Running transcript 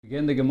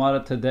Begin the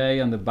Gemara today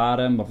on the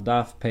bottom of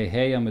Daf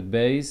Pehei Amid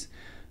Beis,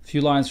 a few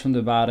lines from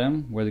the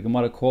bottom, where the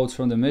Gemara quotes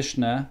from the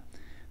Mishnah,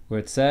 where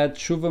it said,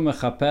 Tshuva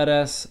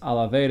mechaperes al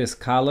averis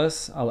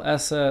kalas al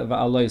ese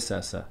va'alois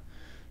ese.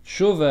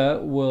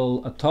 Tshuva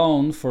will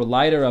atone for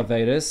lighter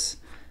averis,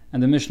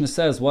 and the Mishnah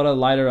says, what are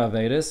lighter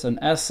averis? An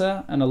ese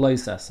and a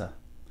lois ese.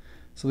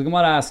 So the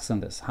Gemara asks on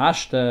this,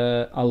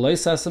 Hashte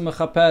alois ese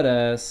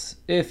mechaperes,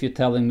 if you're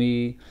telling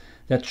me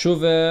that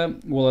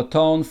tshuva will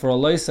atone for a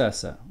lois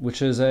ese,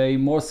 which is a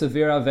more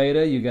severe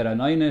aveda, you get an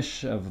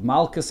einish of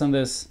malchus on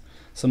this.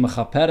 So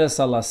mechaperes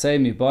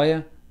alasei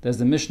miboya. Does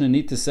the Mishnah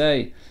need to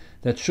say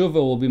that tshuva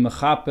will be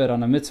mechaper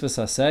on a mitzvah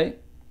sasei?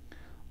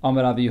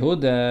 Amar Rav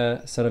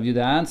Yehuda, so Rav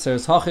Yehuda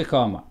answers,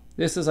 Hachikama.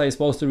 This is how you're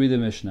supposed to read the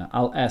Mishnah.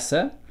 Al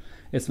ese,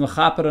 it's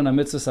mechaper on a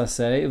mitzvah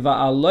sasei,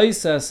 va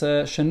lois ese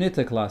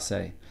shenitek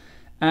lasei.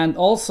 And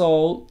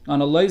also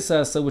on a lois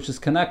ese, which is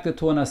connected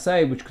to an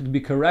asei, which could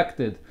be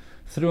corrected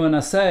through an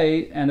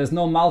asay, and there's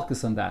no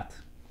malchus on that.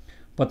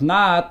 But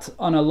not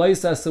on a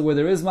lois ese where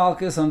there is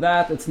malchus on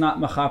that, it's not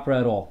mechaper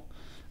at all.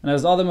 And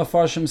as other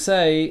mafarshim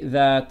say,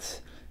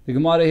 that the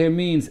Gemara here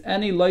means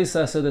any lois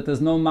ese that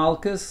there's no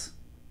malchus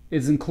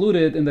is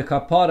included in the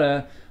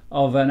kapara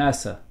of an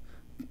ese.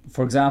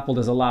 For example,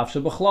 there's a lav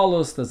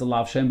shebachlolus, there's a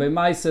lav shem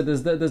b'maisa,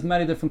 there's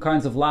many different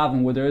kinds of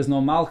lavim where there is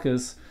no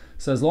malchus.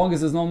 So as long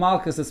as there's no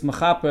malchus, it's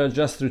mechaper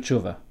just through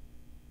tshuva.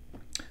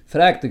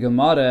 Frag the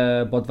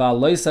Gemara, but va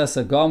lois ese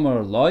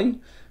gomer loy?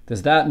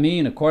 Does that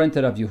mean, according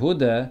to Rav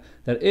Yehuda,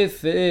 that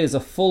if it is a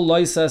full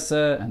lois ese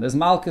and there's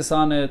malchus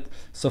on it,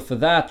 so for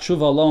that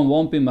tshuva alone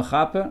won't be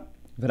mechaper?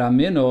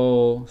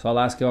 V'ramino, so I'll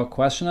ask you a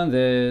question on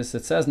this.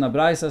 It says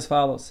Nabraisa as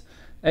follows: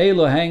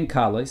 Eilu hen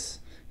kalis.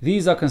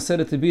 These are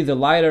considered to be the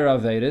lighter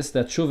averis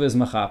that tshuva is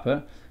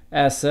mechaper.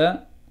 Ese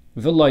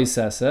v'lois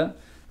ese,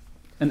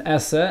 an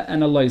ese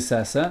and a lois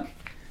ese.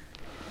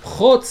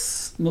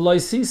 Chutz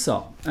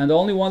m'loisisa, and the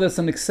only one that's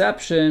an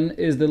exception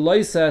is the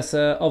lois ese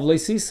of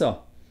loisisa.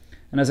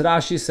 And as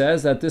Rashi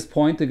says, at this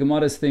point the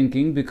Gemara is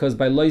thinking, because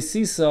by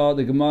loisisa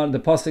the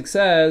pasuk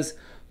says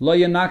lo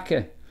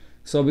yanake.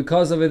 So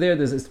because over there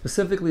it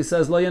specifically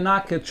says lo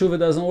yanake, tshuva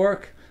doesn't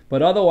work.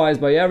 But otherwise,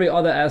 by every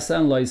other ese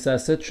and lois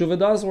ese, tshuva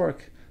does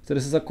work. So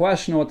this is a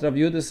question of what Rav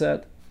Yehuda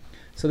said.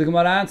 So the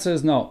Gemara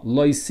answers no.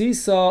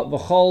 Loisisa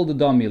v'chol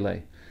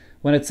d'domile.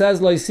 When it says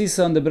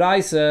loisisa in the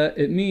Braise,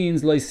 it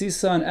means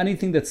loisisa and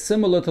anything that's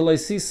similar to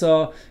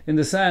loisisa in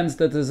the sense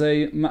that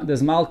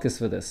there's malchus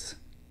for this.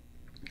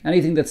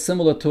 Anything that's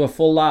similar to a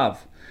full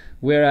lav.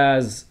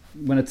 Whereas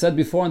when it said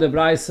before in the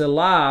Braise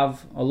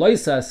lav, a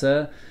lois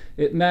ese,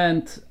 it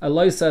meant a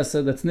lois ese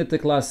that's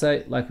nitik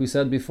lasei, like we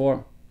said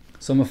before.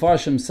 So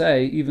Mefarshim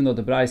say, even though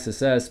the Braise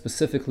says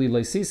specifically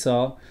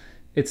loisisa,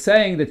 it's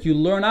saying that you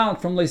learn out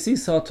from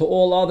loisisa to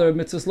all other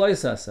mitzvahs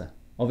lois ese.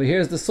 Over here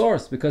is the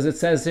source, because it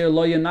says here,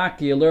 lo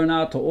yanaki, you learn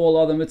out to all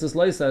other mitzvahs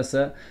lois ese,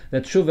 that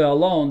tshuva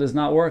alone does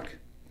not work.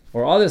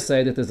 Or others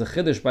say that there's a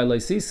chiddush by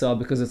loisisa,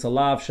 because it's a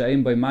lav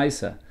she'im by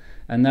maisa.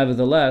 And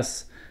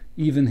nevertheless,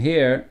 even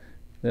here,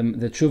 the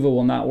tshuva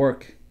will not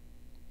work.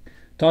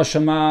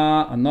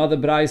 Toshama, another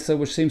braisa,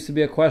 which seems to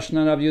be a question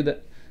on Rav Yehuda,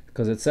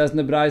 because it says in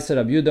the braisa,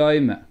 Rav Yehuda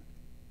Yomah,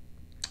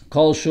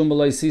 kol shum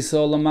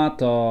loisisa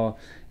lamata,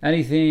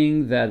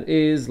 anything that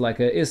is like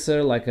a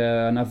iser, like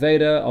an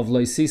aveda of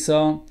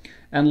loisisa,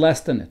 and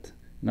less than it.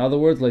 In other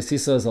words,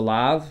 loisisa is a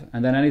lav,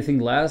 and then anything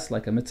less,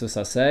 like a mitzvah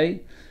sasei,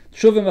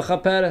 tshuva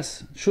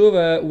mechaperes,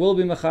 tshuva will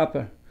be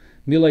mechaper.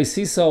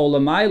 Miloisisa o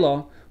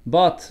lamaila,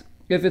 but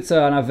if it's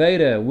an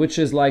aveda which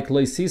is like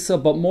loisisa,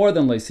 but more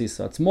than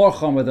loisisa, it's more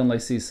chomer than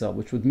loisisa,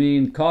 which would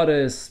mean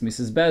kares,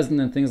 Mrs.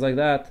 Bezdin, and things like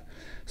that.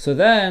 So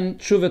then,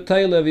 tshuva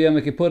teile v'yom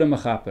kippurim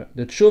mechaper.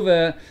 The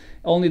tshuva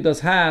only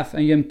does half,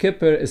 and Yom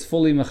Kippur is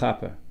fully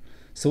mechaper.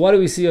 So what do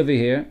we see over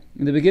here?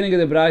 In the beginning of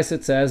the Braise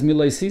it says, Mi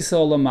loisisa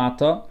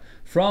olamata,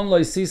 from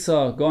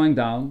loisisa going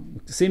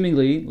down,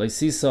 seemingly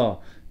loisisa,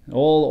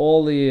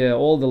 all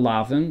the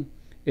lavin,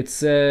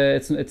 it's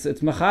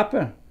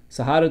mechaper.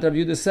 So how did Rav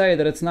Yehuda say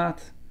that it's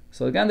not?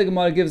 So again the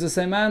Gemara gives the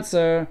same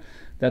answer,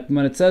 that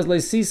when it says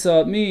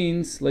loisisa, it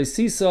means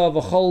loisisa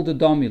v'chol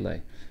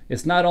d'domile.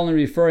 It's not only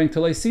referring to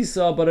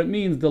loisisa, but it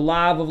means the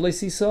lav of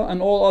loisisa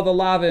and all other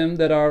lavim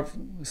that are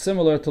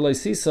similar to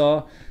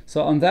loisisa.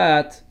 So on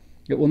that,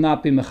 it will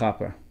not be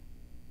mechaper.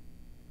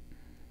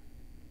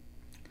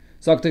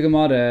 Sagt the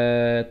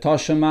Gemara,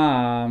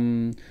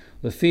 Toshama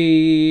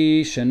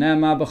lefi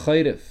shenema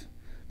b'chayrev,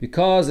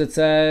 because it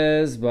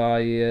says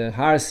by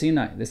Har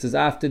Sinai. This is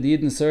after the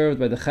Yidden served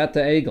by the Cheta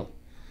Egel.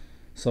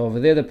 So over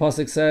there the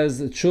pasuk says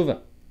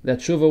tshuva, that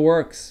tshuva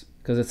works,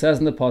 because it says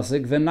in the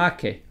pasuk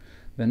v'nake.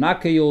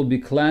 V'nake, you will be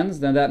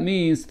cleansed, and that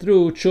means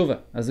through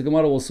tshuva, as the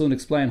Gemara will soon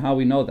explain how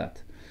we know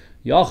that.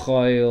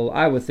 Yochel,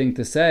 I would think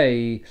to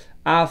say,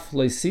 af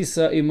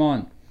leisisa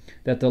imon,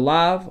 that the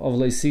lav of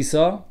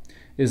leisisa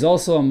is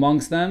also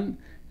amongst them,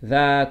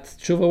 that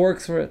tshuva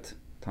works for it.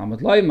 Talmud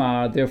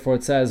Loimar, therefore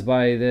it says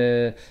by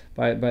the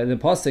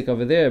pasuk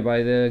over there,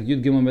 by the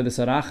Yud Gimel Midas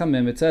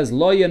Arachamim, it says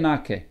lo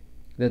yanake,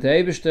 that the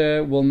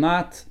Eibishter will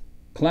not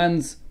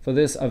cleanse for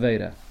this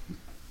aveda.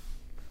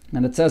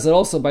 And it says it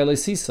also by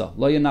Leisisa,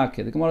 Lo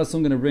Yanake. The Gemara is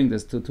soon going to bring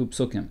this to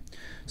Psukim.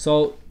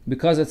 So,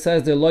 because it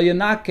says the Lo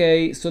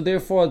Yanake, so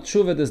therefore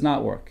tshuva does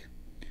not work.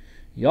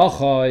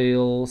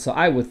 Yochayil, so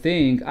I would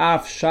think,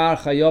 Af Shar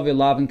Chayovi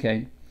Lavin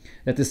Kain,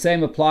 that the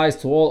same applies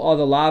to all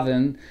other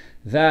Lavin,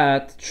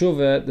 that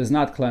tshuva does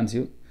not cleanse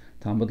you.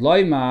 Talmud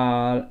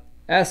Loimar,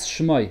 Es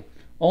Shmoi,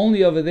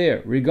 only over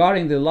there,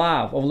 regarding the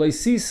Lav of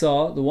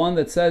Leisisa, the one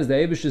that says the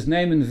Eibish's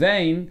name in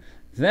vain,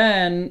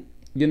 then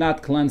you're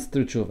not cleansed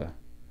through tshuva.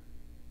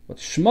 But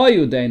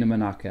Shmoyu Deina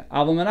Menake,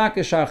 Aval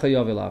Menake Shar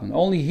Chayovi Lavin,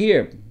 only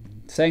here,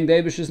 saying the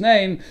Eibish's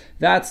name,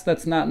 that's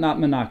not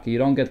Menake, you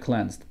don't get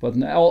cleansed. But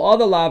in all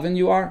other Lavin,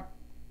 you are.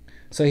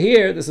 So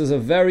here, this is a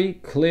very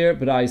clear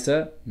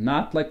Braisa,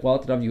 not like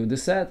what Rav Yehuda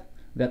said,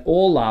 that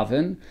all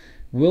Lavin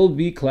will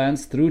be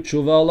cleansed through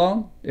tshuva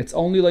alone. It's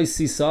only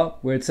Leisisa,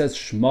 where it says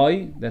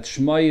Shmoi, that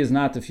Shmoi is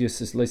not, if you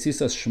say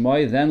Leisisa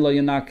Shmoi, then Lo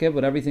Yanake,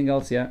 but everything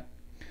else, yeah.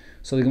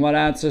 So the Gemara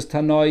answers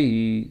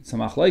Tanoi,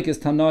 Samachloik is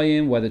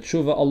Tanoim, whether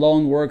tshuva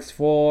alone works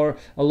for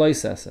a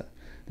Leisesa.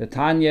 The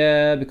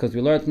Tanya, because we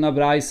learned in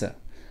Abraisa,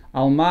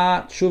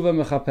 Alma tshuva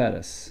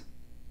mechaperes.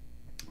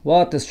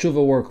 What does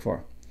tshuva work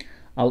for?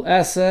 Al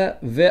ese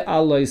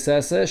ve'al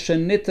loisese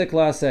shenitek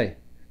la'aseh.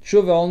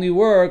 Tshuva only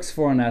works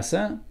for an ese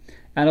and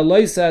a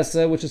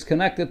loisese which is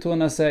connected to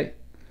an ese.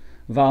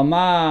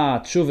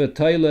 Valma tshuva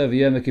toile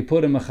v'yem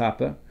kippurim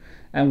mechaper.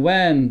 And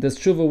when does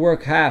tshuva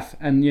work half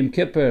and Yom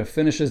Kippur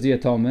finishes the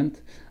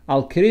atonement?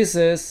 Al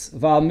krisis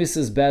v'al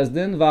mises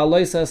bezdin v'al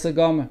loisese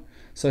gomer.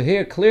 So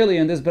here clearly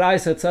in this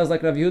Braisa it says,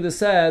 like Rav Yehuda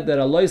said, that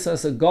a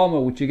loisese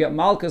gomer, which you get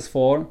malchus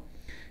for,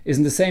 is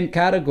in the same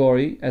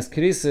category as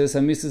krisis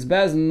and Mrs.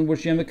 Bezin,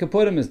 which Yom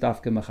Kippurim is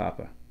dafke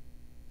mechaper.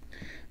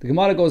 The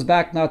Gemara goes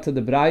back now to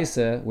the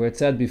Braise, where it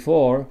said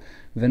before,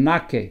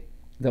 Venake,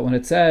 that when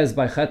it says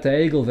by Chet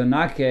Egel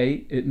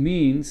Venake, it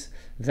means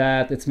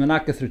that it's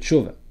menake through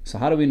tshuva. So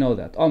how do we know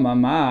that?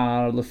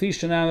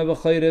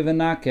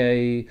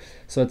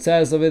 So it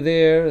says over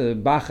there,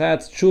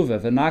 Bachat's tshuva,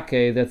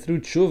 Venake, that through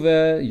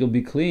tshuva you'll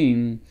be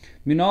clean.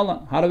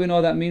 Minola, how do we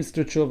know that means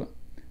through tshuva?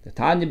 The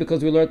Tanya,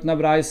 because we learned in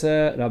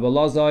Abraisa, Rabbi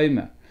Loza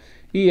Yomah,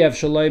 Iev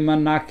Shaloi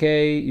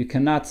Manake, you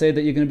cannot say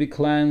that you're going to be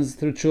cleansed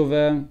through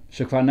tshuva.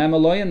 Shekvarnema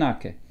Lo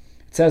Yanake. It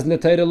says in the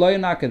Torah Lo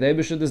Yanake, the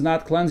Eibusha does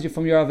not cleanse you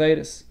from your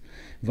Averis.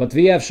 Vot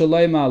Viev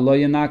Shaloi Ma Lo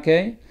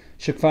Yanake,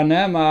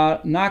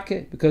 Shekvarnema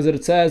Nake, because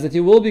it says that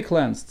you will be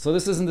cleansed. So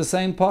this is in the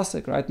same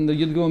pasuk, right? In the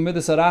Yud Gimel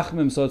Midas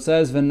Arachmim, so it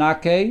says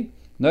Venake,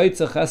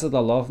 Noitze Chesed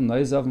Alof,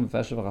 Noizav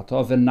Mefeshev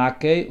V'Chato,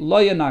 Venake Lo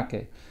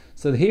Yanake.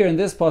 So here in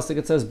this pasuk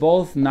it says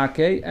both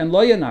nake and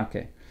lo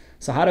yanake.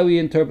 So how do we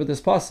interpret this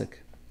pasuk?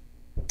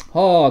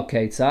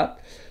 Okay, tzat.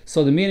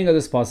 So the meaning of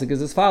this pasuk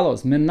is as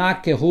follows: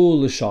 Menakehu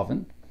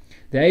l'shavin.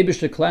 The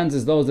Eibishter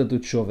cleanses those that do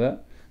tshuva.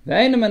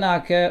 Ve'ein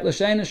menake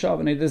l'shein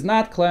shavin. He does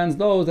not cleanse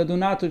those that do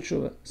not do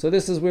tshuva. So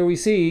this is where we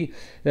see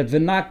that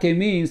venake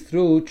means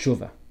through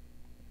tshuva.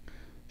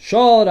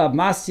 Shol Rab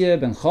Masya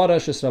ben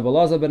Chorash es Rab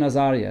Elazar ben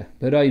Azariah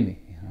beroimi.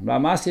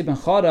 Rab Masya ben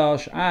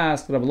Chorash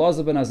asked Rab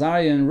Elazar ben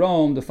Azariah in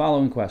Rome the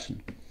following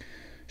question: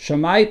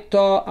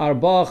 Shamaita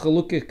arba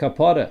chalukik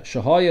kapara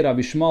shahaya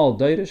Rabbi Shmuel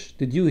deirish.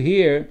 Did you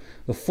hear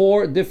the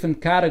 4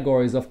 different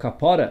categories of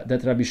kapara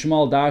that Rabbi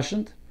Shmuel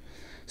darshaned?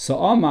 So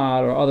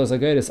Amar, or others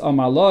agairis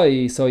Amar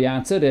loi, so he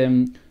answered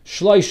him,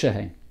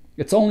 Shloishehem.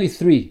 It's only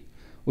 3.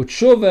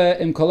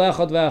 Utshuva im kol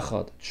echad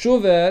ve'echad.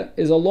 Tshuva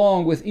is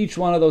along with each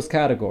one of those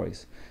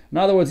categories. In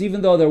other words,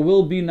 even though there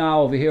will be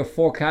now over here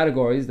 4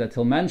 categories that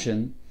he'll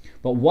mention,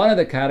 but one of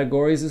the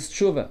categories is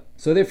tshuva.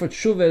 So therefore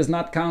tshuva is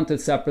not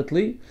counted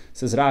separately.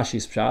 Says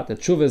Rashi's pshat, that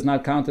tshuva is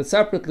not counted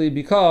separately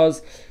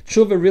because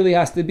tshuva really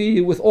has to be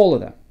with all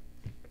of them.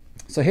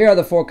 So here are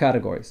the 4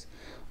 categories.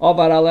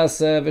 Avar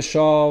alese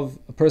v'shav,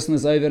 a person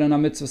is over in a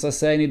mitzvah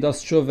saseh, he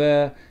does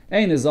tshuva,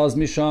 ein izaz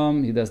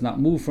misham, he does not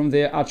move from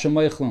there, at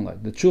shemoichlin,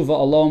 like the tshuva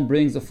alone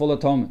brings the full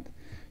atonement.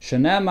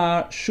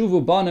 Shenemar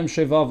shuvu banim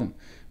shevavim,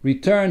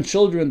 return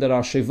children that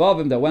are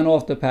shevavim, that went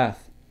off the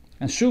path.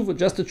 And shuva,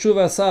 just the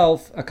tshuva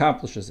itself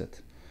accomplishes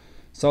it.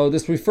 So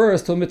this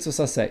refers to a mitzvah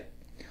saseh.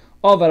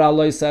 Over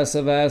Allah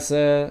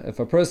saseh, if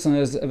a person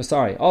is,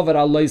 over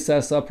Allah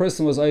saseh, a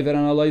person was over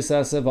on Allah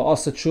saseh,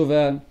 v'asa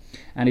tshuva,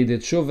 and he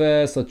did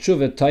tshuva, so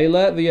tshuva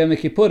taila, v'yem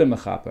kippurim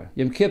mechaper.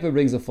 Yom Kippur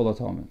brings a full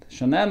atonement.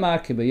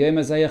 Shanema, ki b'yem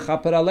ezeh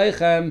yechaper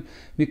aleichem,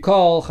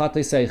 mikol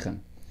chateseichem.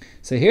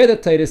 So here the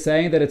Torah is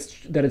saying that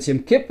it's Yom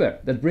Kippur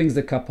that brings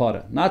the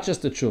kapara, not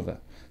just the tshuva.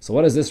 So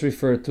what does this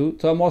refer to?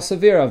 To a more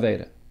severe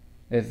aveda,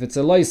 if it's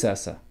a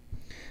loisasa.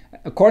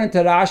 According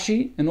to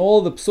Rashi, in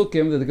all the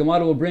psukim that the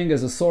Gemara will bring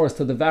as a source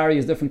to the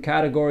various different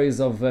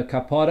categories of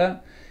kapara,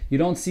 you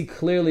don't see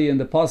clearly in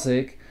the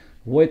pasuk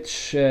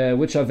which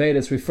aveda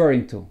it's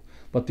referring to.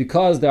 But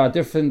because there are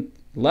different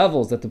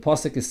levels that the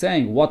pasuk is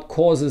saying what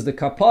causes the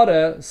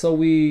kapara, so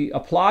we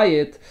apply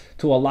it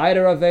to a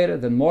lighter aveda,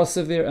 then more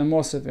severe and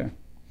more severe.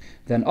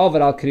 Then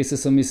over al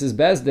krisis and Mrs.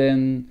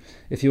 Bezdin,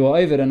 if you are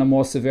over in a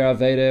more severe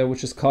aveda,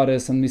 which is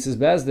kares and Mrs.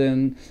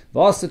 Bezdin,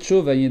 v'asa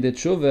tshuva, and you did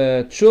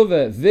tshuva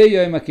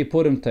v'yoyim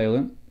kippurim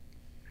teilim,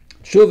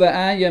 Tshuva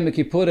and Yom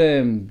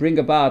Kippurim bring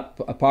about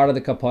a part of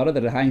the kapara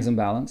that it hangs in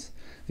balance.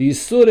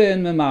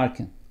 V'yisurin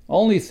memarkin.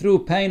 Only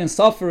through pain and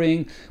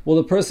suffering will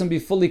the person be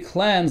fully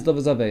cleansed of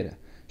his aveda.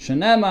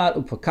 Shenemar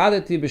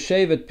upakadeti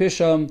b'shevet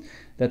pisham,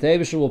 that the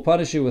Eibusher will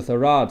punish you with a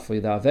rod for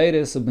the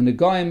avedas,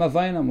 u'b'negoyim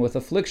aveinam, with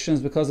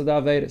afflictions because of the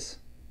avedas.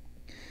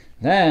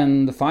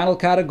 Then the final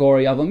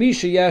category of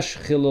amisha yesh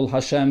chilul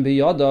Hashem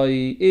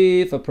biyodai.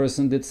 If a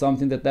person did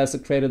something that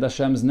desecrated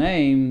Hashem's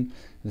name,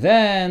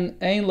 then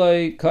ein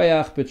loy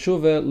koyach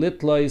b'tshuva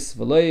litlois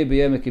v'loy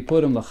b'yem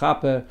kippurim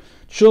lachaper.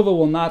 Tshuva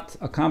will not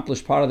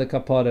accomplish part of the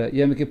kapara.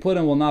 Yom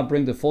Kippurim will not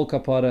bring the full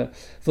kapara.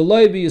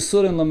 V'loy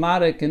b'yisurin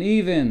lamarik, and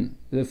even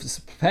the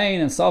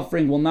pain and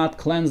suffering will not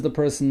cleanse the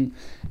person.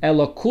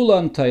 Elo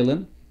kulan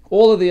tailin.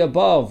 All of the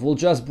above will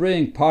just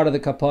bring part of the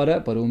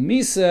kapara, but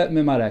umisa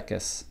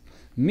mimarekes.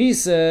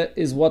 Misa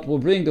is what will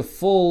bring the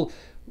full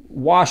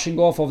washing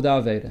off of the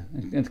aveda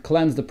and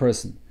cleanse the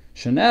person.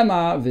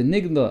 Shenema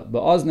v'nigda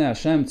be'ozne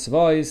Hashem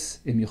tzvois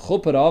im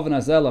yichuper oven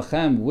hazel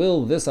lachem.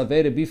 Will this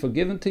aveda be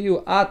forgiven to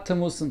you at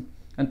tamusim,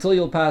 until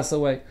you'll pass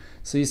away?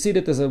 So you see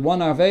that there's a one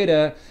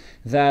aveda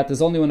that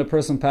is only when a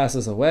person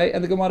passes away,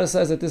 and the Gemara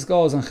says that this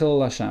goes on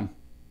Chilul Hashem.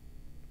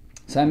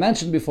 So I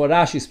mentioned before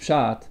Rashi's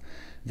pshat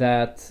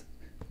that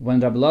when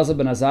Rabbi Elazar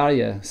ben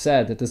Azariah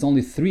said that there's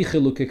only 3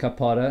 chiluki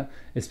kapara,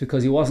 it's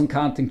because he wasn't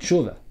counting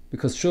tshuva,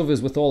 because tshuva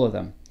is with all of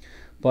them.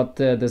 But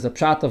there's a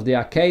pshat of the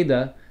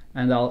Akedah,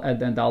 and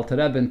the Alter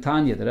Rebbe in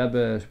Tanya, the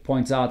Rebbe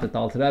points out that the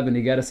Alter Rebbe in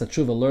Igeres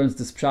HaTshuva learns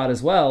this pshat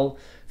as well,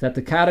 that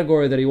the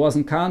category that he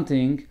wasn't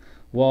counting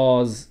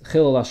was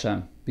Chilul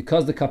Hashem.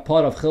 Because the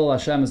kapara of Chilul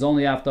Hashem is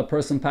only after a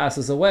person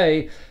passes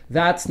away,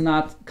 that's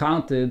not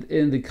counted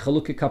in the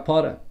chiluki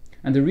kapara.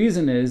 And the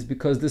reason is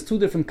because there's 2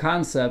 different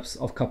concepts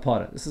of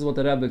kapara. This is what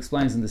the Rebbe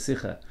explains in the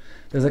Sikha.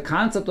 There's a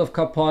concept of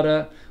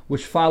kapara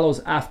which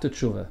follows after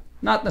tshuva,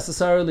 not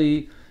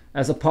necessarily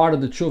as a part of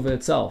the tshuva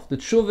itself. The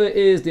tshuva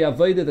is the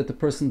avodah that the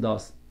person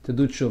does to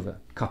do tshuva.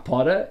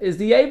 Kapara is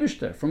the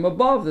Eibishter from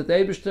above, that the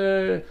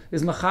Eibishter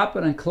is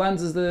mechaper and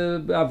cleanses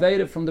the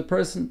avodah from the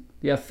person,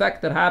 the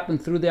effect that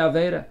happened through the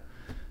avodah.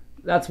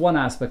 That's one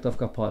aspect of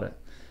kapara.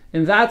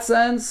 In that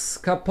sense,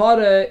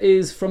 kapara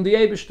is from the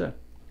Eibishter.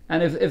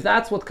 And if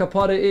that's what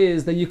kapara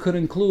is, then you could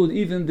include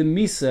even the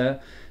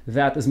misa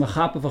that is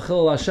mechaper for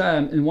Chilul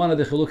Hashem in one of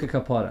the chiluki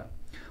kapara.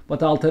 But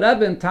the Alter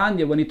Rebbe in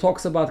Tanya, when he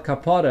talks about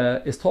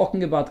kapara, is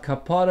talking about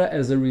kapara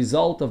as a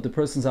result of the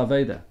person's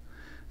aveda.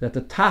 That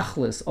the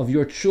tachlis of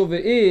your tshuva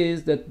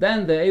is that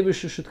then the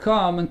Eibusher should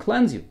come and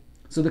cleanse you.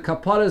 So the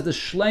kapara is the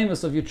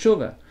shleimus of your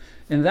tshuva.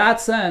 In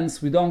that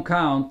sense, we don't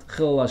count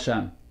Chilul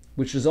Hashem,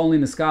 which is only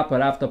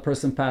niskapar after a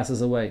person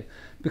passes away.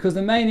 Because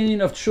the main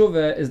meaning of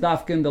tshuva is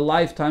dafka in the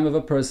lifetime of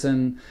a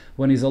person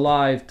when he's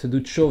alive to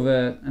do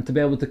tshuva and to be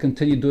able to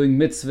continue doing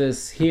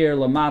mitzvahs here,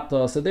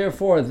 lamata. So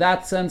therefore,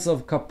 that sense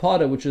of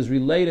kapara, which is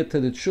related to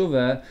the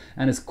tshuva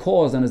and is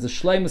caused and is the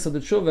shleimus of the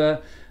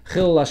tshuva,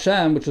 Chilul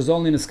Hashem, which is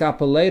only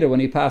niskapar later when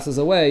he passes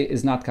away,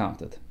 is not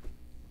counted.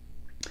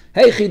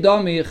 Hey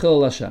chidami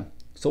Chilul Hashem.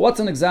 So what's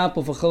an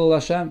example for Chilul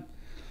Hashem?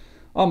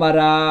 Omar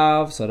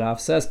Rav, so Rav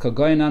says,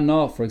 Kagoyna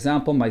no, for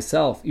example,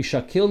 myself,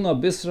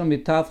 Ishakilna bisra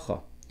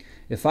mitavcha.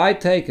 If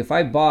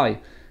I buy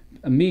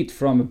a meat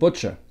from a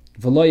butcher,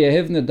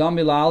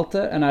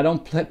 and I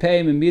don't pay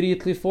him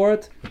immediately for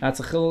it, that's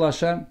a Chilul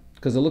Hashem,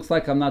 because it looks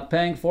like I'm not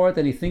paying for it,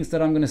 and he thinks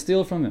that I'm going to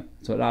steal from him.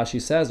 That's what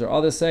Rashi says. Or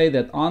others say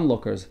that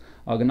onlookers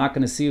are not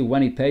going to see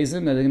when he pays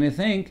him, and they're going to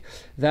think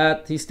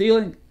that he's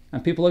stealing,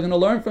 and people are going to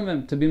learn from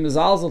him to be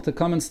mizalzel, to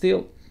come and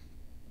steal.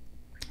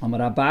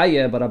 Amar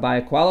Abaye, but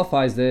Abaye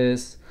qualifies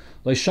this.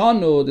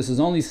 Leishanu, this is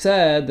only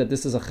said that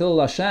this is a Chilul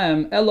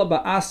Hashem, ela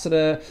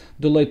ba'asre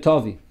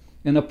d'loitovi,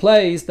 in a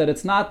place that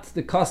it's not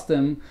the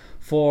custom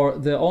for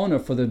the owner,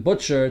 for the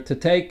butcher, to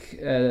take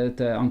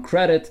on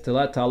credit, to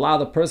allow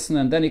the person,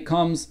 and then he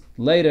comes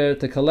later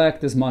to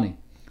collect his money.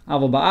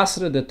 Aval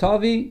ba'asre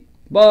d'tovi,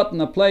 but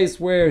in a place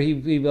where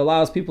he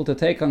allows people to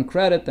take on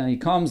credit and he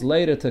comes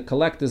later to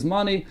collect his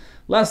money,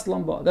 less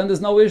lamba, then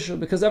there's no issue,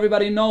 because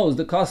everybody knows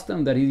the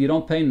custom that you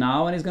don't pay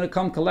now and he's going to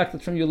come collect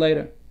it from you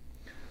later.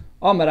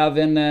 Omar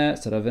Ravine,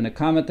 so Ravine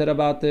commented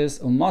about this,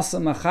 Masa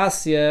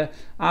Machasya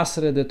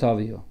Asre de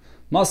Tavio.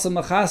 Masa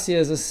Machasya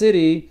is a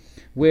city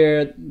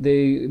where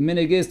the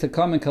minig is to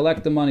come and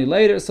collect the money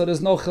later, so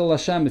there's no Chilul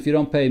Hashem if you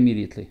don't pay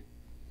immediately.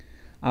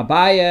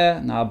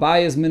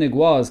 Abaye's minig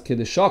was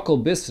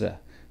Kedeshakol Bisra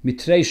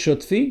Mitrei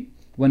Shutfi,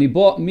 when he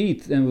bought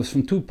meat and it was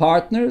from 2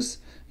 partners,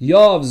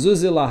 Yov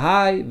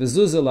Zuzilahai,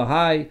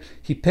 V'Zuzilahai,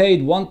 he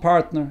paid one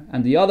partner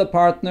and the other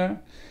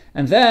partner,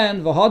 and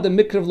then V'Had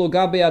Mikrav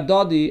Logabe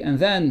Adodi, and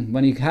then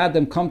when he had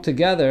them come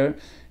together,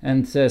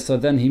 and so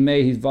then he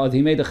made a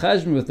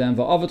cheshbon with them.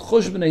 V'Avid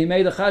Chushbana, he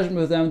made a cheshbon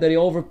with them that he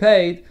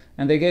overpaid,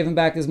 and they gave him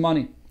back his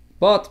money.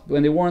 But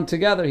when they weren't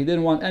together, he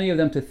didn't want any of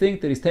them to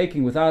think that he's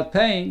taking without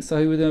paying, so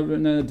he would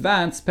in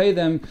advance pay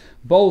them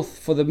both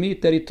for the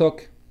meat that he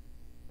took.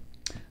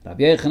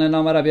 Rabbi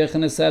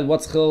Yechanan said,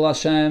 what's Chilul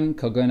Hashem?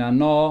 Kagoyna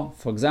no,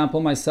 for example,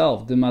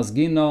 myself, the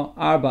Mazgino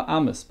Arba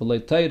Ames,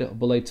 B'lei Teira,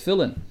 B'lei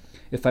Tefillin.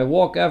 If I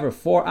walk ever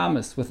 4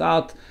 amas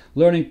without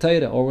learning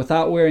Torah or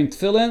without wearing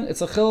tefillin,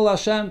 it's a chilul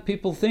Hashem.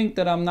 People think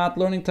that I'm not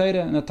learning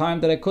Torah in a time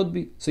that I could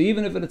be. So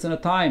even if it's in a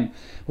time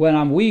when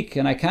I'm weak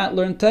and I can't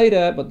learn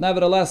Torah, but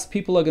nevertheless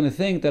people are going to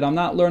think that I'm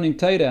not learning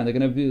Torah and they're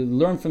going to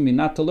learn from me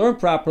not to learn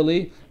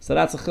properly, so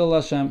that's a chilul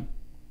Hashem.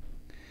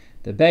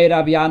 The Bei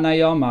Rabbi Yana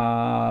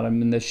Yomar,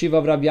 in the Shiva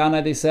of Rabbi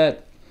Yana, they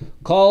said,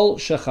 Kol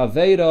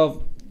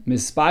shechaveirov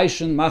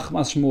mispaishin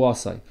machmas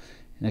shmuasai.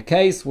 In a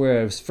case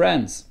where his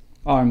friends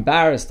are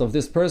embarrassed of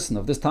this person,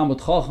 of this Talmud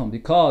Chacham,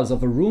 because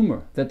of a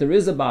rumor that there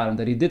is about him,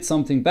 that he did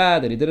something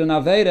bad, that he did an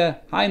Aveira,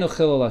 Hainu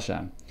Chilul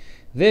Hashem.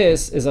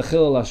 This is a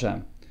Chilul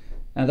Hashem.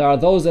 And there are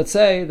those that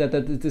say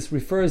that this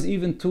refers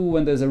even to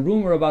when there's a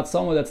rumor about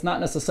someone that's not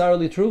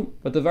necessarily true,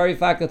 but the very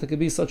fact that there could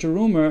be such a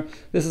rumor,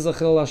 this is a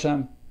Chilul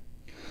Hashem.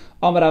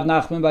 Amar Rav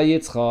Nachman bar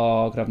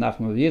Yitzchak. Rav Nachman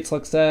bar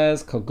Yitzchak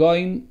says,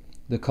 Kagoin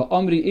the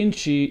Ka'amri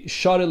Inchi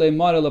Sharile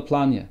Marele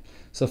Planya.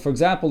 So for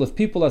example, if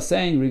people are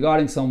saying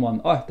regarding someone,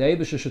 the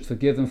Eibusha should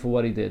forgive him for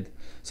what he did.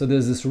 So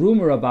there's this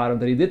rumor about him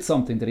that he did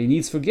something, that he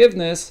needs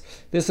forgiveness.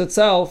 This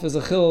itself is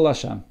a Chilul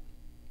Hashem.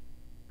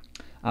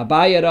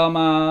 Abaye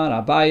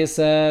Ramar, Abaye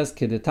says,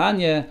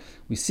 Kedetanya,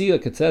 we see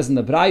like it says in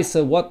the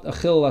Braisa what a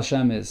Chilul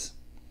Hashem is.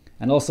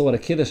 And also what a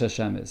Kiddush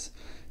Hashem is.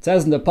 It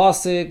says in the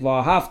Pasuk,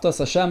 V'ahavtas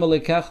Hashem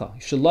Elokecha.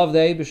 You should love the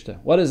Eibusha.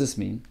 What does this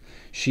mean?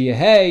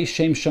 Sheyehei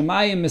Shem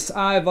Shamayim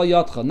Mis'ai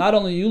V'yotcha. Not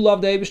only you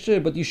love the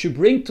Eibusha, but you should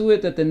bring to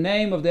it that the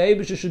name of the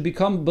Eibusha should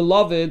become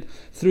beloved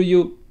through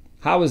you.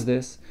 How is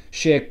this?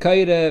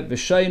 She'ekaire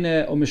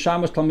V'shoine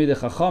U'mishamash Talmidei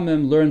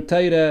Chachamim. Learn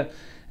Torah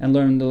and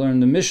learn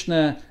the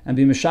Mishnah and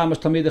be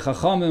Mishamash Talmidei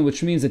Chachamim,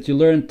 which means that you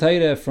learn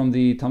Torah from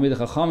the Talmidei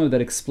Chachamim that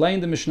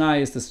explain the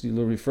Mishnayos. This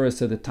refers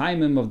to the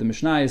timing of the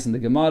Mishnayos and the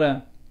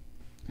Gemara.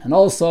 And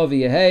also,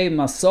 v'yehei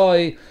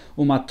masoi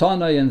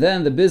umatonai, and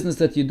then the business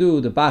that you do,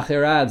 the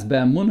Bacher adds,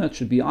 be'amunah,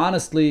 should be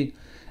honestly,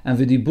 and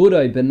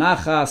v'diburai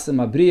benachas and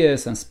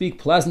mabrias, and speak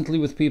pleasantly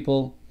with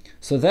people.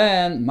 So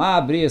then,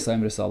 ma'abrias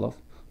Amr Salov,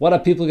 what are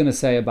people going to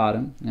say about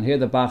him? And here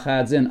the Bach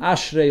adds in,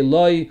 Ashrei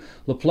loy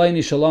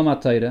l'pleini shalom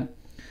ha-Torah.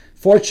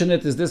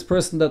 Fortunate is this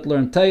person that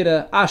learned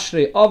Torah.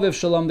 Ashrei aviv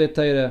shalom de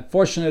Torah.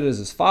 Fortunate is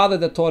his father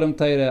that taught him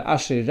Torah.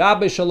 Ashrei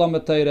rabbi shalom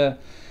ha-Torah.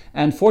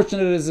 And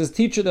fortunate is his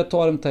teacher that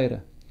taught him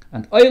Torah.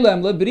 And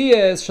oilem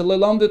lebriyes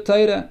shalalam de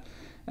Torah,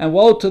 and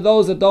woe to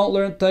those that don't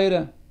learn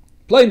Torah.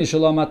 Pleini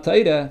shalom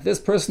ha-Torah. This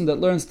person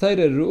that learns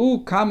Torah,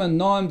 ru'u kamen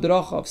noam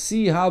drachav.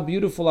 See how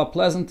beautiful, how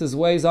pleasant his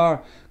ways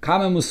are.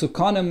 Kamen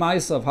musukanim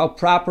maisav. How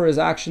proper his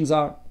actions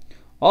are.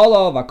 All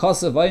of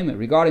akasav vayme.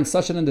 Regarding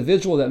such an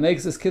individual that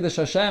makes this kiddush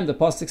Hashem, the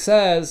pasuk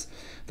says,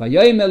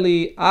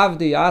 "Vayoymeli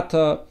avdi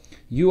ata."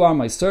 You are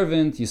my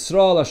servant,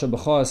 Yisrael asher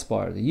b'cha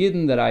aspar. The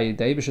Yidden that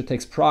the Eibusha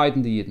takes pride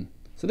in the Yidden.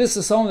 So this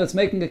is someone that's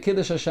making a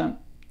kiddush Hashem.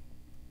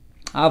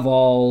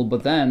 Avol,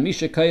 but then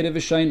Misha Kaira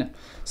V'Shaina,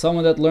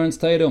 someone that learns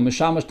Torah,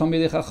 Mishamash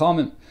Talmidei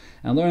Chachamim,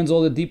 and learns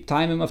all the deep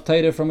timing of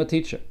Torah from a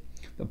teacher.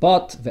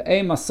 But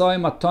Ve'ei Masai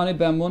Matani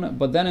Be'amunah,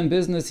 but then in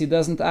business he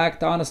doesn't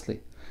act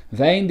honestly.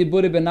 Ve'ein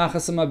Diburi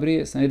Benachas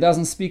Abrias, and he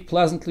doesn't speak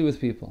pleasantly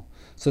with people.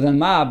 So then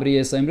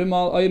Ma'abrias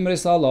Imrimal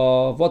Oimris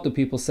Allah, what do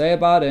people say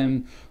about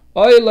him?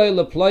 Oilei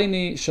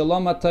leploini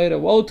shalom ha-Torah.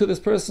 Woe to this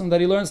person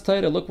that he learns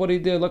Torah. Look what he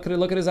did. Look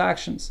at his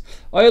actions.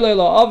 Oilei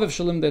la'aviv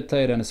shalom de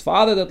Torah. And his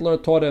father that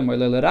taught him.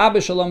 Oilei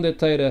la'rabbi shalom de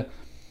Torah.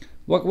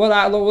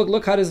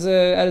 Look at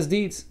his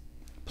deeds.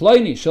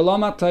 Ploini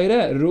shalom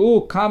ha-Torah.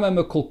 Ru'u kame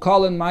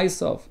mekulkalin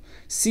ma'isov.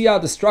 See how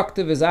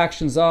destructive his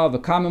actions are.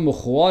 V'kame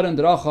mechuarin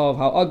drachav.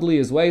 How ugly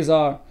his ways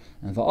are.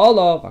 And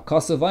v'alav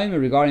akasavayim,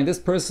 regarding this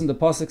person, the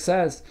pasuk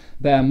says,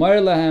 Be'amar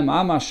lehem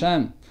am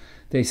Hashem.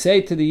 They say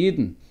to the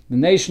Yidden, the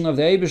nation of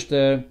the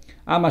Eibishter,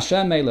 Am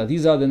Hashem Meila,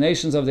 these are the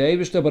nations of the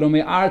Eibishter, but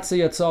Umei Artze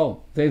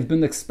Yatzol, they've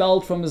been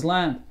expelled from his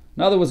land.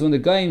 In other words, when the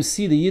Goyim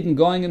see the Yidden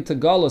going into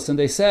Galus, and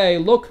they say,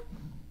 look,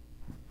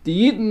 the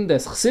Yidden,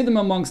 there's Chassidim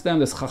amongst them,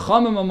 there's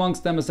Chachamim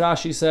amongst them, as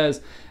Rashi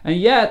says, and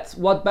yet,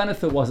 what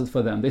benefit was it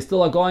for them? They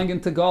still are going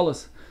into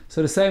Galus.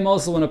 So the same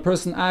also when a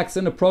person acts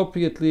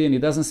inappropriately and he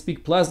doesn't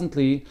speak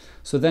pleasantly,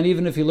 so then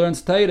even if he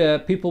learns Torah,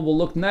 people will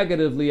look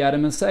negatively at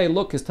him and say,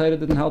 look, his Torah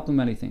didn't help him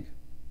anything.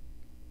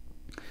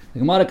 The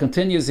Gemara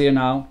continues here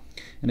now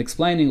in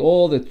explaining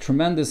all the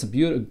tremendous,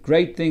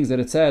 great things that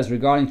it says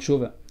regarding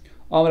tshuva.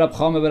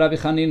 Tshuva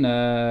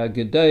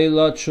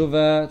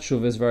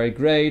is very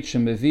great.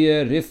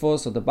 Shemevir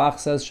rifos, or the Bach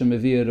says,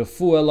 Shemevir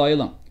refu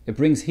eloilam. It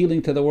brings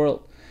healing to the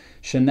world.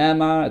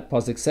 Shenema,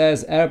 pasuk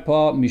says,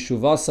 Erpa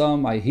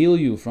mishuvasam, I heal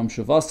you from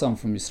shuvasam,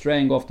 from you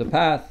straying off the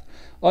path.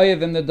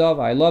 Oyevim nedav,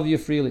 I love you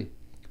freely.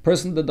 The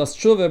person that does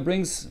tshuva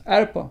brings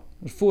erpa,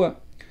 refuah.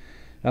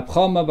 Rab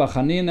Chama bar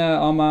Chanina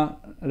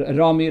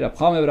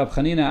Rab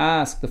Chanina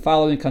asked the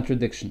following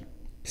contradiction.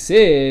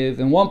 Ksiv,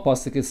 in one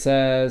pasuk it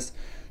says,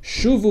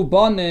 Shuvu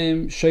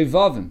banim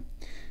shevavim,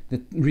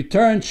 the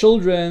returned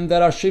children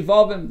that are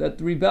shevavim, that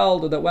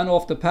rebelled or that went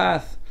off the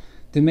path.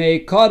 So in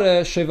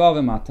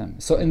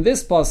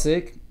this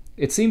pasuk,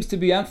 it seems to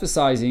be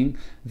emphasizing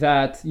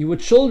that you were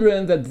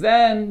children, that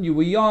then you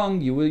were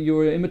young, you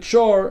were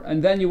immature, and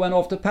then you went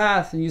off the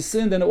path and you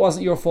sinned and it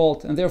wasn't your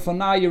fault, and therefore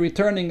now you're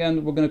returning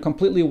and we're going to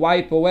completely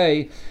wipe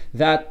away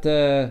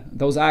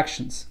those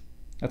actions.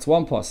 That's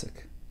one pasuk.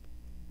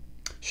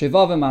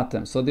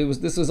 Shevavim. So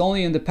this was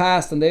only in the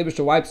past, and the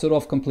Eibishter wipes it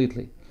off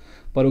completely.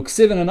 But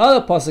uksiv in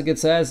another pasuk it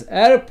says,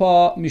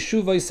 Erpa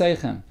mishuvay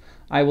seichem.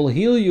 I will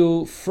heal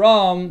you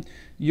from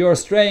your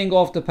straying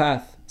off the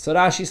path. So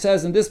Rashi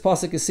says in this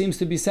pasuk it seems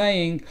to be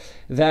saying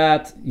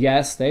that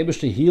yes, the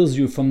Eibishter heals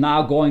you from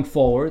now going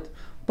forward,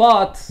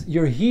 but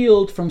you're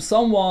healed from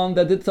someone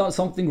that did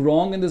something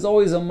wrong, and there's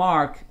always a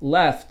mark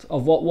left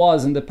of what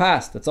was in the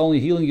past. That's only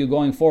healing you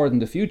going forward in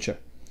the future.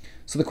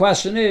 So the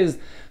question is,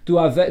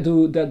 does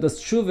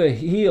tshuva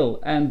heal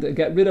and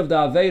get rid of the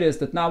averis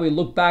that now we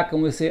look back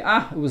and we say,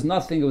 it was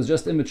nothing, it was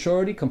just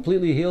immaturity,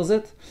 completely heals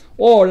it?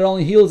 Or it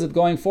only heals it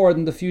going forward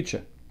in the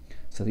future?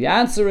 So the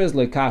answer is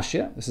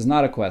leikashya. This is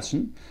not a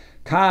question.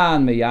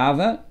 Kan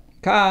meyave,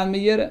 kan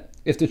meyire.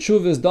 If the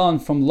tshuva is done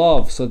from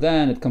love, so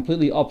then it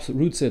completely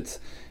uproots it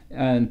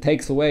and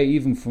takes away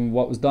even from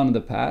what was done in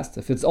the past.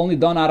 If it's only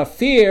done out of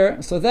fear,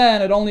 so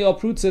then it only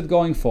uproots it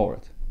going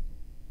forward.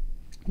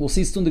 We'll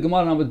see soon the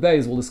Gemara Amud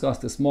Beis. We'll discuss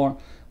this more.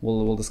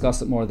 We'll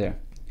discuss it more there.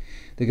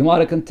 The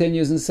Gemara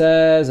continues and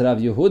says, Rav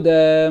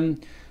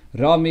Yehuda,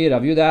 Rav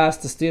Yehuda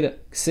asked the stira.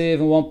 Ksiv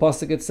in one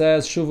pasuk it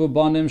says, Shuvu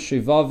banim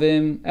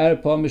shivavim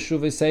erpa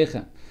mishuvei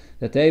seichem.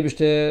 That the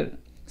Eibishter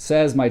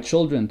says, my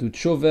children, do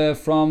tshuva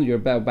from your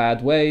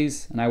bad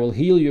ways, and I will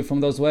heal you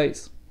from those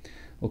ways.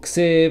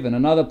 Uksiv in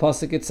another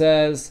pasuk it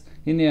says,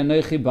 Hini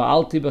anochi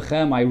ba'alti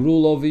bechem, I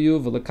rule over you,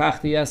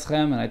 v'lekachti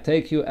eschem, and I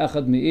take you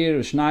echad me'ir,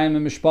 shnayim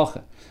and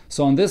mishpacha.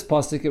 So in this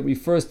pasuk, it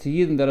refers to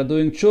Yidden that are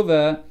doing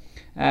tshuva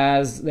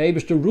as the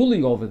Eibishter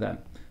ruling over them.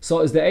 So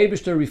is the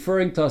Eibishter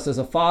referring to us as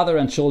a father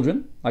and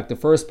children, like the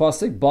first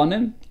pasuk,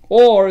 banim,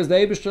 or is the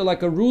Eibishter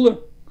like a ruler?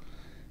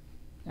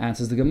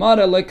 Answers the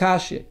Gemara,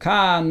 leikashya,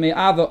 kan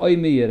me'ava oy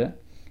me'ire.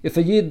 If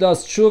a Yid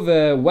does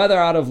tshuva, whether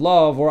out of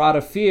love or out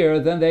of fear,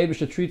 then the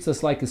Eibishter treats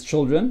us like his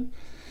children.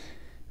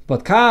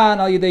 But kan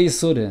al yidei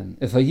yisurin.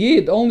 If a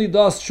Yid only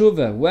does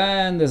tshuva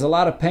when there's a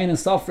lot of pain and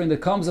suffering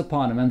that comes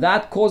upon him, and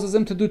that causes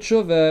him to do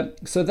tshuva,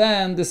 so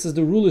then this is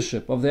the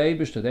rulership of the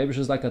Eibishter. The Eibishter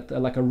is like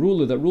a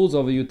ruler that rules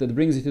over you, that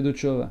brings you to do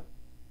tshuva.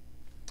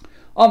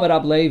 Amar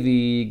Rab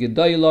Levi,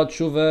 gedoylot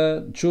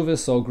tshuva. Tshuva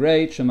is so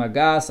great,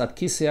 shemagas at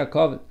kisei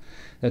hakovet.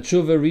 That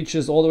tshuva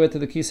reaches all the way to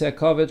the kisei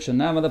hakovet.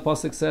 Shenama the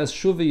pasuk says,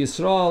 Shuva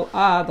Yisrael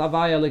ad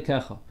avaya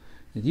lekecha.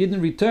 That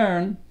Yidden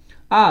return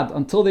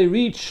until they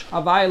reach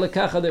Avaya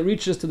Lekecha, that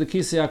reaches to the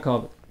Kisei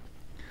HaKavod.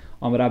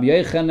 Rabbi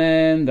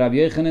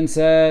Yochanan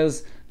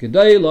says,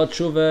 Gedei lo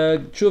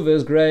tshuva, tshuva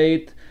is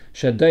great,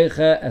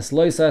 shedeiche es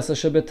loisas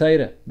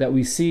shebetayre, that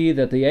we see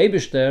that the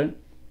Eibishter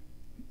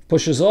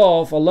pushes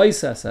off a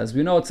loisas. As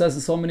we know, it says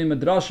in so many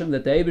midrashim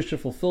that the Eibishter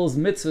fulfills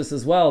mitzvahs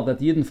as well that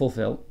Yidden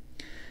fulfill.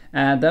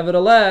 And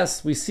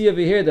nevertheless, we see over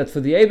here that for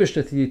the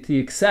Eibishter to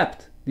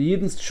accept the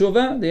Yidden's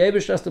tshuva, the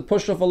Eibishter has to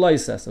push off a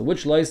loisesa.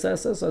 Which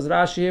loisesa? So as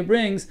Rashi here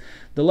brings,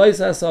 the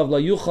loisesa of la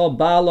yuchal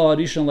bala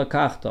rishon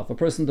lakachta. If a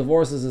person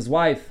divorces his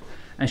wife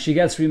and she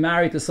gets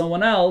remarried to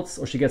someone else,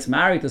 or she gets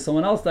married to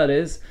someone else, that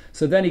is,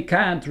 so then he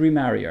can't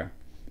remarry her.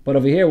 But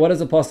over here, what does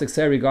the pasuk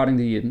say regarding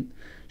the Yidden?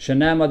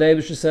 Shenema, the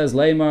Eibishter says,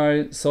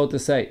 leimar, so to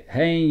say,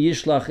 hein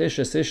yishlach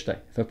ishes ishtay.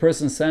 If a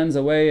person sends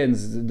away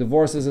and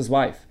divorces his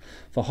wife,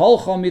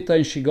 v'holcha mita,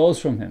 and she goes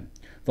from him,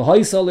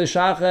 v'hoisal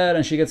lishacher,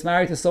 and she gets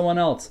married to someone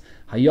else,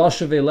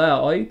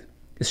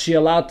 is she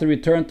allowed to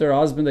return to her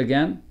husband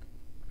again?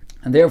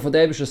 And therefore the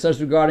Eibishter says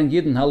regarding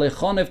Yidden,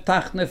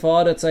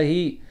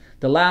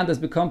 the land has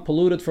become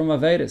polluted from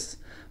Averis.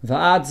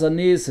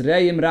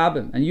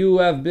 And you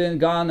have been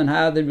gone and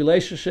had the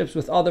relationships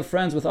with other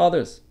friends, with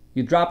others.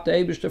 You dropped the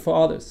Eibishter for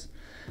others.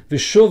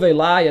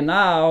 And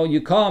now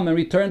you come and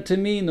return to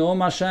me,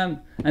 Noam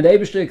Hashem. And the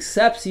Eibishter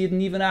accepts Yidden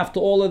even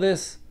after all of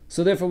this.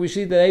 So therefore we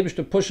see that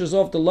Eibishter pushes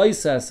off the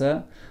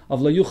loisesa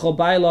of la yuchal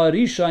baila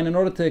rishain in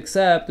order to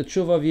accept the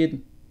tshuva of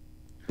Yidden.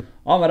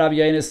 Amar Rabbi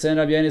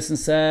Yonasan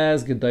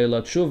says,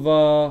 Gedayla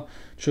tshuva,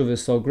 tshuva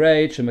is so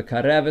great,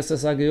 shemekareves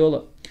es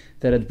ha-geula,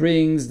 that it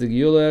brings the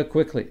geula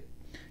quickly.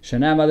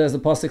 Shenema, as the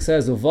pasuk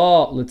says,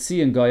 uva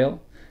l'tzion goyel,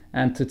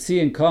 and to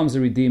tzion comes a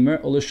redeemer,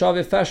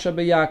 u'l'shav fesha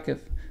beYaakov.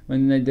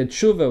 When they did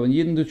tshuva, when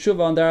Yidden do tshuva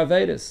on their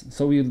avedas.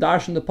 So we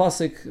darshan the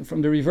pasuk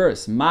from the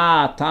reverse.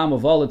 Ma tam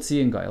uva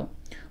l'tzion goyel.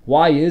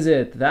 Why is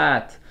it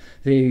that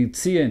to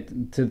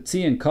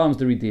Tzion comes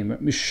the Redeemer?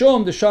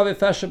 Mishum the Shaveh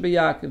Fesha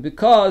B'Yaakov,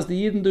 because the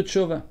Yidden do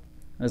tshuva.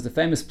 As the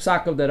famous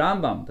psak of the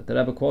Rambam that the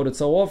Rebbe quoted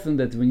so often,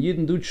 that when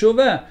Yidden do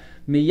tshuva,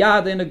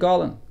 miyad in a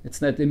golan. It's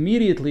that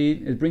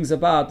immediately it brings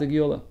about the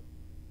Geula.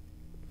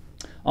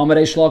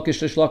 Amarei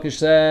Shlokish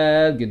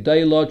said,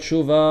 Gedei lo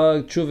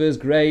tshuva, tshuva is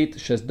great,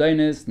 shes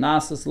doinis,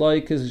 nasas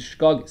loik is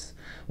shkogis.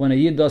 When a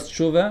Yid does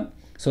tshuva,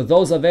 so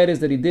those averes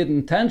that he did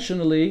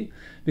intentionally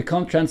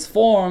become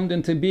transformed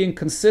into being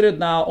considered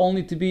now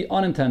only to be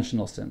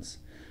unintentional sins.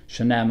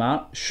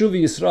 Shenema,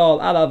 Shuvi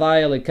Yisrael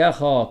alavaya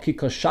lekecha ki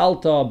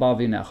koshalta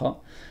bavinecha.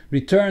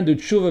 return to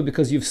tshuva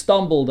because you've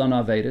stumbled on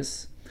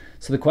Averis.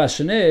 So the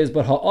question is,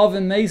 but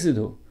ha'oven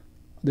meizidu?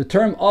 The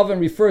term oven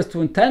refers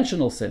to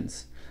intentional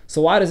sins.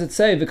 So why does it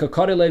say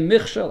v'kakarele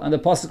michshel? And the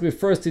pasuk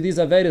refers to these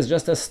Averis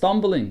just as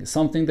stumbling,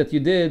 something that you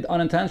did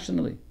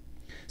unintentionally.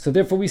 So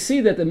therefore we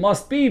see that it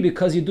must be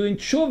because you're doing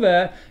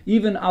tshuva,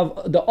 even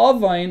of the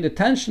ovain, the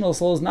intentional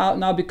souls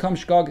now become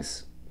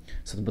shgagis.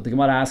 So but the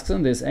Gemara asks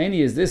him this, Eini,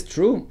 is this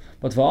true?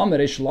 But v'amer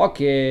Reish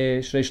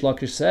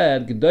Lakish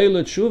said,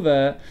 G'doyle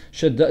tshuva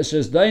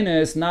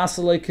shezdaines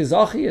nasalei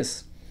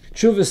kizachias.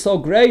 Tshuva is so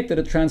great that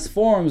it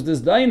transforms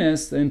this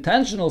dainis, the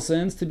intentional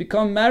sins, to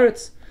become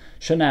merits.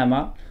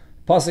 Shanama,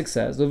 pasuk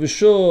says,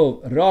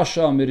 "V'shuv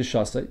rasha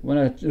mirishasei." When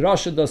a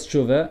rasha does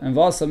tshuva and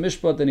vasa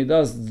mishpat, and he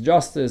does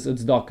justice,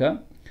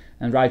 tzedakah,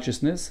 and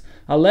righteousness,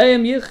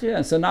 aleim yichya,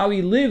 and so now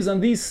he lives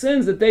on these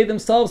sins that they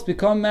themselves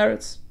become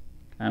merits.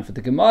 And for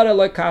the Gemara,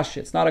 like kashi,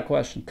 it's not a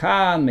question.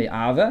 Kan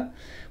me'ave,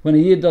 when a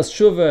yid does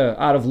tshuva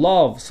out of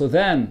love, so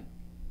then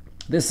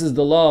this is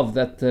the love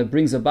that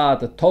brings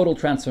about a total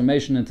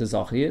transformation into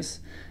zachiyas.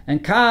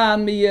 And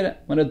kan me'yir,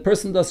 when a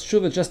person does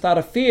tshuva just out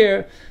of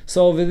fear,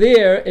 so over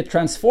there it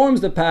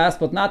transforms the past,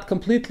 but not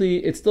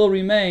completely. It still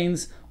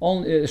remains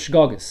only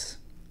shgogis.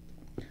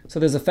 So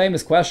there's a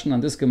famous question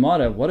on this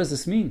Gemara. What does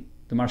this mean?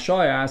 The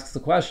Marsha asks the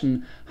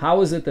question,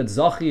 how is it that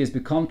Zachiyas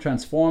become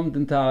transformed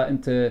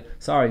into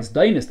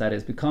Zdainis, that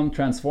is, become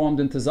transformed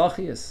into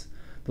Zachiyas?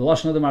 The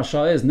Lashon of the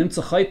Marsha is,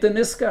 Nimtza chayte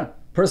niskar.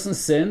 Person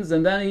sins,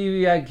 and then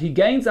he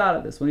gains out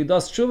of this. When he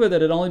does tshuva,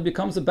 that it only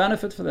becomes a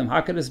benefit for them.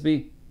 How could this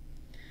be?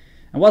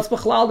 And what's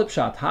B'chlal the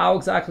Pshat? How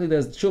exactly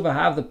does tshuva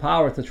have the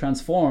power to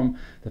transform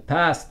the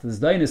past, the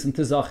Zdainis,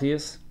 into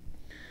Zachiyas?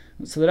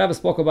 So the Rebbe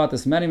spoke about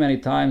this many, many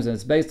times, and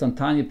it's based on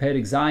Tanya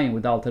Perek Zayin,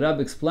 where the Alter Rebbe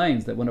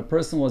explains that when a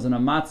person was in a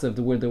matzav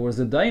where there was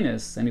a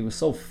dainis, and he was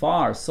so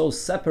far, so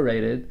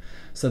separated,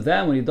 so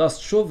then when he does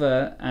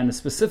tshuva, and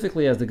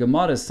specifically as the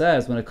Gemara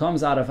says, when it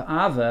comes out of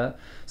Ava,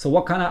 so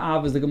what kind of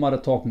Ava is the Gemara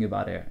talking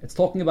about here? It's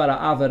talking about an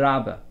Ava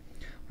Rabba.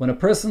 When a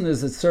person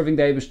is serving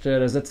the Eibishter,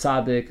 there's a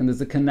tzaddik, and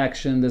there's a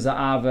connection, there's an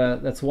Ava,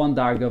 that's one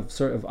darga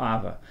of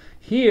Ava.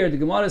 Here, the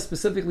Gemara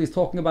specifically is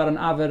talking about an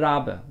Ava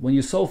Rabba. When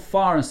you're so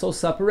far and so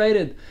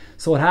separated,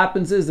 so what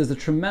happens is there's a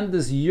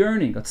tremendous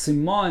yearning, a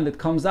tziman that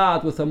comes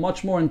out with a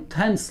much more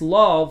intense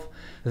love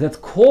that's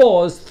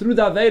caused through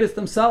the Averis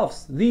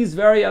themselves. These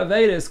very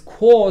Averis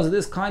cause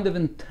this kind of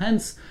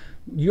intense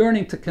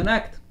yearning to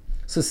connect.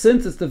 So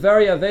since it's the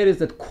very Averis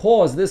that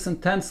cause this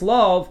intense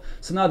love,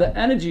 so now the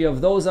energy of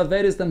those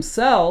Averis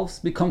themselves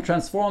become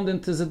transformed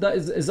into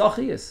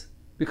Zachiyas.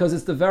 Because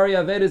it's the very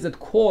Averis that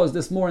cause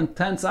this more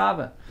intense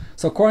Ava.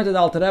 So according to the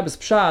Alter Rebbe's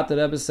Pshat, the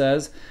Rebbe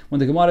says, when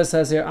the Gemara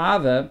says here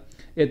Ava,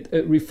 it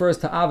refers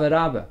to Ava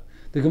Rabba.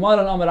 The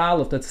Gemara in Amar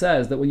Aleph that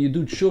says that when you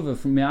do tshuva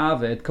from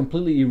Me'ava, it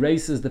completely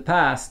erases the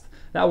past,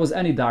 that was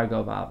any darga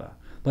of Ava.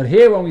 But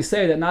here when we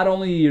say that not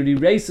only it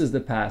erases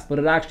the past, but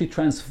it actually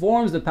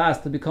transforms the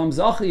past to become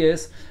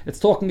Zachiyas, it's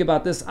talking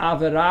about this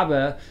Ava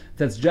Rabba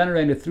that's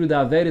generated through the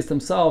Averis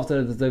themselves, that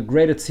is the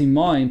greater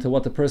tzimayin to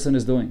what the person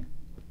is doing.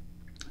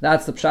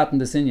 That's the pshat in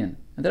this inyan.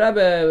 And the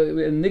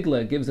Rebbe in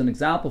Nigla gives an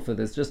example for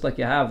this, just like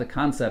you have the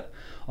concept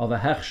of a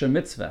hechsher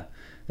mitzvah,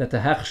 that the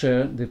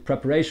hechsher, the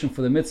preparation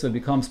for the mitzvah,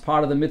 becomes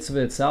part of the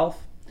mitzvah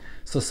itself.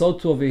 So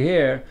too over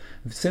here,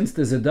 since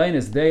the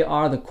Zedainis, they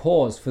are the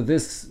cause for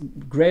this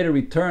greater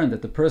return,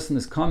 that the person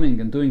is coming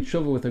and doing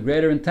tshuva with a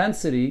greater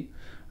intensity,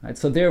 right?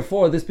 So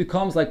therefore, this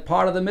becomes like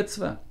part of the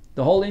mitzvah.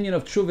 The whole inyan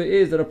of tshuva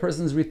is that a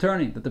person is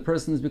returning, that the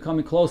person is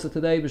becoming closer to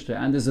the Eibishter,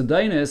 and the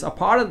Zedainis are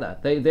part of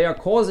that. They are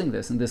causing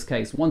this in this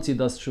case, once he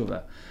does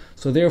tshuva.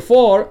 So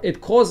therefore,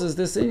 it causes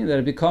this inyan, that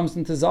it becomes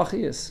into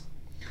Zachiyas.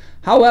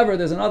 However,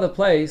 there's another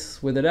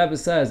place where the Rebbe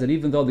says that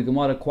even though the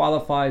Gemara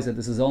qualifies that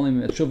this is only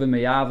tshuva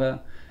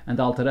me'ava, and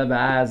the Alter Rebbe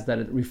adds that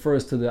it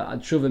refers to the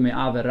tshuva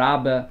me'ava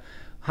rabba.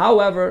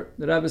 However,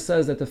 the Rebbe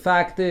says that the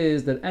fact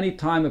is that any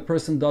time a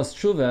person does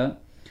tshuva,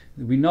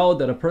 we know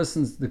that the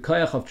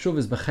koyach of tshuva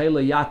is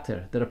b'chele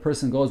yater, that a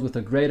person goes with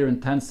a greater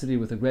intensity,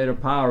 with a greater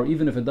power,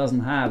 even if it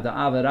doesn't have the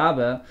ava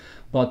rabba,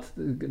 but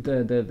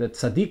the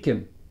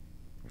tzaddikim,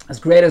 as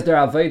great as their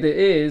aveda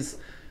is,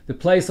 the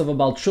place of a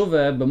bal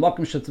tshuva,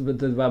 b'makom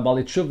the bal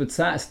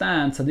tshuva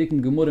stands,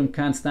 tzaddikim gemurim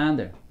can't stand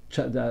there.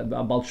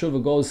 Bal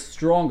tshuva goes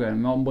stronger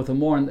and with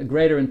a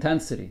greater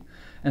intensity.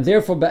 And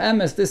therefore,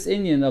 be'emes, this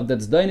inyan of that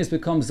Zdainis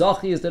becomes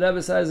Zachi, as the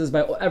Rebbe says, is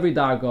by every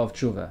darga of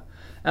tshuva.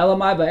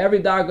 Elamai, by every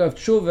darga of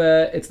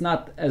tshuva, it's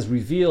not as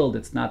revealed,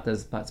 it's not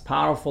as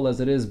powerful as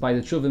it is by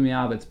the tshuva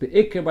mi'ava. It's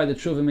be'ikr by the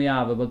tshuva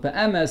mi'ava, but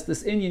be'emes,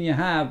 this inyan you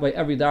have by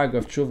every darga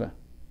of tshuva.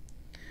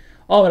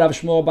 Omer Rav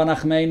Shmuel bar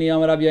Nachmani,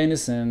 Omer Rav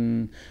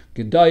Yonasan,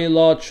 Gedai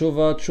lo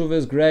tshuva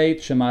is great,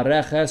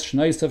 shemareches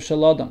shnoisav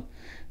shalodam,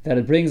 that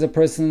it brings a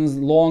person's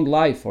long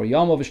life, or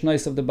Yomא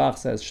v'shnoisav, the Bach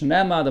says.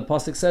 Shnema, the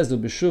pasuk says, Du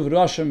b'shuv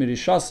rasha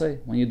mirishasei,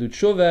 when you do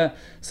tshuva,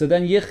 so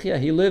then yichya,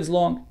 he lives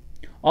long.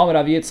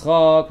 Rav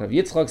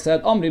Yitzchak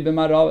said, Omri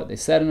b'marav, they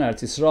said in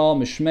Eretz Yisrael,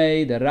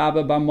 Mishmei, the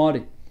Rabba bar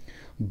Mori,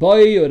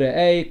 Boi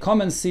ure'ei,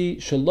 come and see,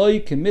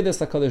 Shaloi ki midas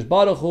HaKadosh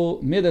Baruch Hu,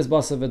 midas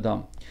basa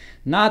v'dam,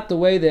 Not the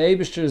way the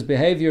Eibishter's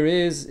behavior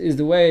is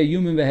the way a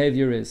human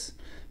behavior is.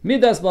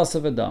 Midas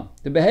basav adam.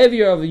 The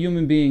behavior of a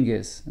human being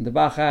is, and the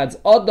Bach adds,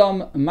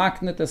 Adam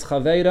maknet es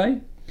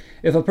chaveiroi.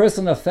 If a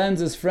person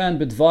offends his friend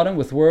bidvarim,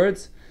 with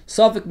words,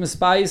 Sofik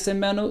mispayis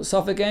imenu,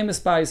 Sofik ein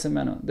mispayis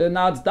imenu. Then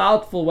now it's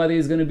doubtful whether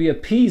he's going to be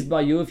appeased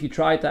by you if you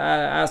try to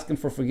ask him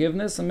for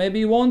forgiveness, and maybe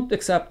he won't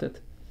accept it.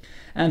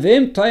 And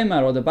v'im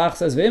toimar, or the Bach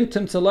says, v'im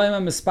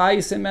timtzaloima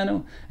mispayis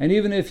imenu, and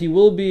even if he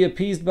will be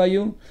appeased by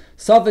you,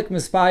 Sofik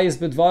mispayis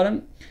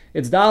bidvarim,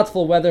 it's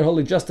doubtful whether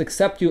he'll just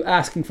accept you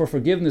asking for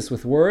forgiveness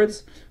with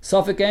words,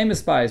 Sofik ein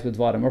mispayis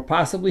bidvarim, or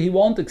possibly he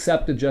won't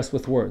accept it just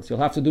with words. You'll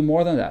have to do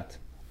more than that.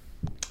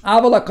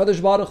 Aval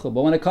HaKadosh Baruch Hu,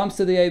 but when it comes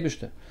to the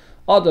Eibishter,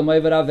 Adam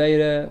over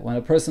Aveira, when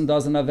a person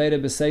does an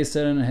Aveira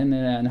b'seiser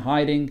and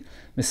hiding,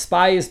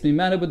 mispayis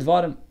b'menu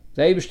b'dvarim,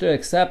 the Eibishter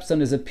accepts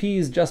and is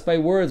appeased just by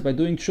words, by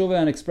doing tshuva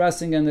and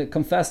expressing and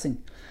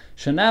confessing.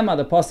 Shenema,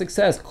 the pasuk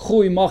says,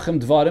 K'chu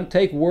imachem dvarim,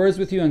 take words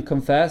with you and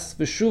confess,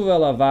 v'shuva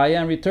el havaya,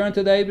 and return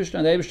to the Eibishter,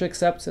 and the Eibishter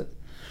accepts it.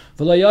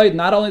 V'lo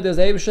not only does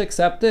the Eibishter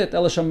accept it,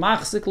 el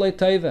shamachzik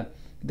le'teiva,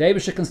 the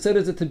Eibishter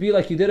considers it to be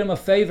like you did him a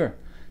favor.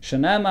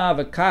 Shenema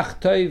v'kach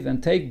toiv,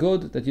 and take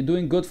good, that you're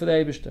doing good for the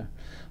Eibishter.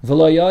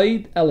 V'lo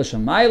yoid el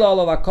shamayla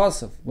olav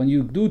hakosov, when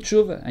you do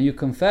tshuva and you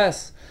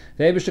confess,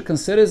 the Eibishter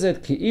considers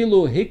it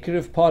ki'ilu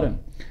hikriv parim,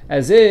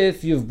 as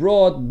if you've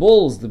brought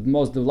bulls, the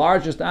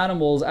largest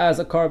animals, as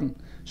a carbon.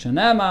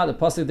 Shenema, the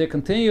pasuk there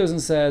continues and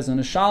says,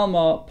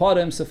 "U'neshalma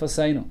parim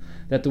sefaseinu,"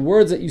 that the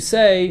words that you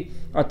say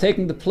are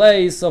taking the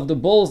place of the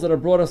bulls that are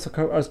brought as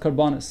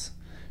karbanis.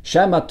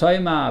 Shema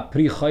toima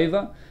pri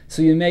chayva.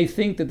 So you may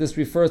think that this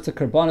refers to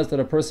karbanis that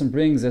a person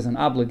brings as an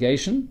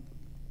obligation.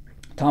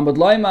 Talmud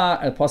Loima,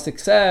 a pasuk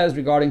says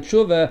regarding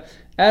tshuva,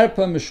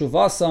 Erpa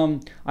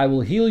meshuvasam, I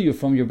will heal you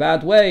from your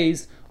bad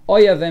ways.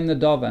 Oyavem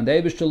nedava, and the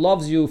Eibishter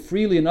loves you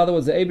freely. In other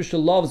words, the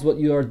Eibishter loves what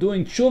you are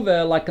doing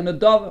tshuva like a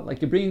nedava,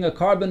 like you're bringing a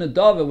carbon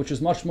nedava, which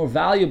is much more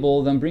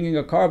valuable than bringing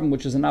a carbon,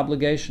 which is an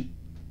obligation.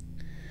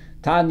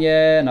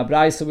 Tanya and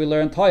Abraisa we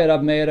learned.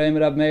 Rab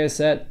Meir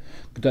said,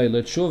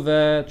 G'dayla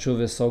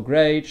tshuva is so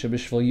great.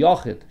 Shebishvil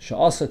yochid,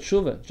 she'asa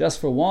tshuva, just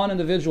for one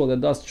individual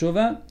that does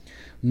tshuva.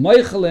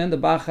 Moichelin, the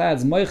Bach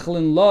adds,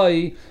 Moichelin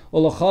loi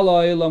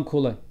ulachala olam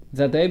kulei,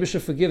 that the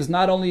Eibishter forgives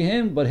not only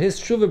him, but his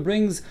tshuva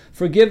brings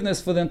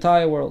forgiveness for the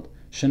entire world.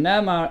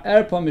 Shenemar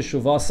erpa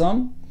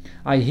mishuvasam,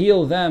 I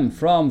heal them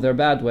from their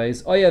bad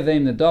ways.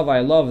 Oyavem nedav, I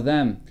love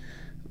them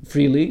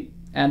freely.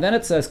 And then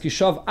it says,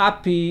 Kishav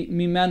api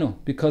mimenu,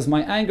 because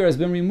my anger has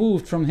been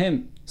removed from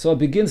him. So it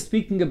begins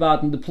speaking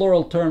about in the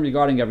plural term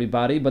regarding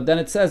everybody, but then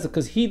it says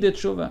because he did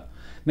tshuva.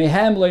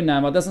 Mehem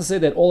loinam, it doesn't say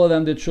that all of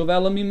them did tshuva,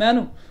 ela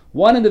mimenu.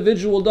 One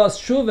individual does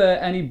tshuva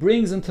and he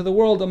brings into the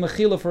world a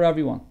mechila for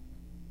everyone.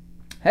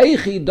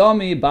 Heichi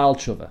domi bal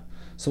tshuva.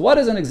 So what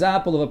is an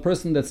example of a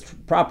person that's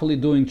properly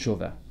doing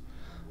tshuva?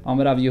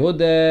 Amar Rav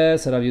Yehuda,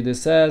 so Rav Yehuda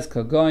says,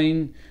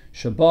 Kagoin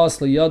shabas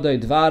liyodai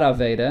dvar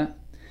aveda,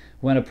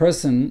 when a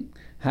person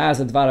has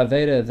a dvar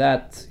aveda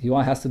that he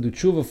has to do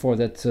tshuva for,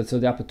 that so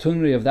the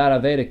opportunity of that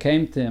aveda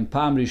came to him,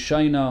 pam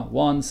rishayna,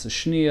 once, a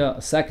shniya,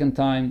 a second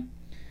time,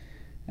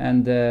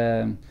 and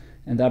the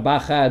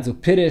Bach adds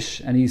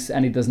upirish,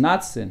 and he does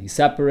not sin, he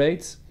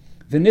separates,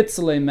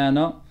 v'nitzalei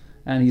mena,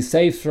 and he's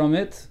saved from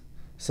it.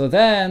 So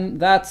then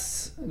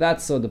that's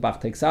so the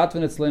Bach takes out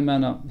v'nitzalei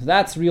mena.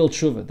 That's real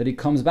tshuva, that he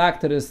comes back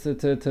to this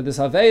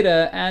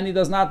aveda and he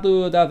does not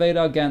do the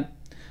aveda again.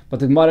 But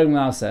the Gemara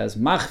now says,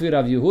 Machvi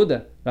Rav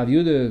Yehuda. Rav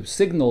Yehuda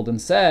signaled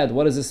and said,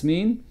 what does this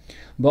mean?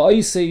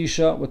 We're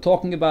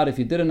talking about if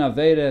he did an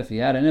Aveda, if he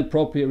had an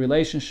inappropriate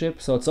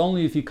relationship. So it's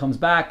only if he comes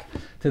back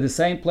to the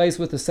same place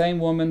with the same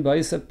woman,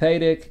 Ba'isa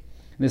Pedic,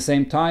 in the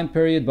same time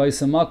period,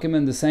 Ba'isa Makim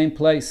in the same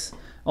place.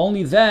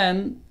 Only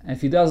then,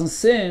 if he doesn't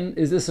sin,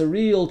 is this a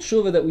real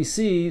tshuva that we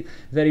see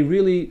that he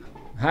really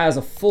has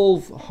a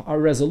full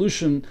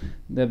resolution,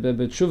 the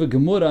tshuva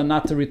gemura,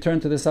 not to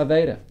return to this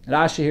aveda.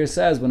 Rashi here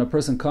says when a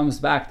person comes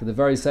back to the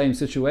very same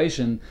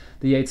situation,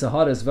 the Yetzer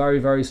Hara is very,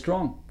 very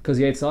strong, because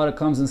the Yetzer Hara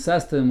comes and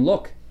says to him,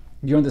 look,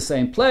 you're in the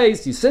same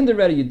place, you sinned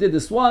already, you did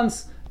this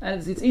once,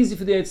 and it's easy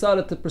for the Yetzer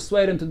Hara to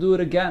persuade him to do it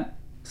again.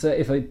 So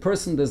if a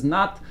person does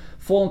not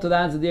fall into the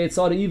hands of the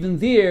Yetzer Hara, even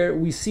there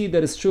we see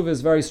that his tshuva is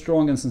very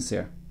strong and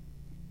sincere.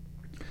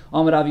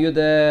 Amar Rav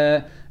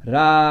Yehuda,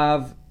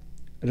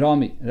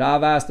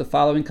 Rav asked the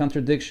following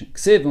contradiction.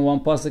 Ksiv, in one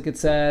pasuk it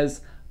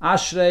says,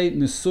 Ashrei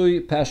nusui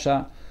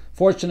pesha,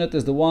 fortunate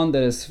is the one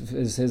that his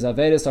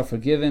avedas are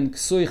forgiven,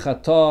 ksui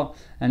chata,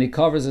 and he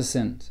covers his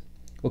sins.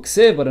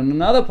 Uksiv, but in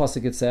another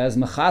pasuk it says,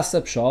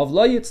 Mechaseb shav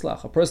lo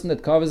yitzlach, a person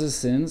that covers his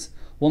sins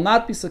will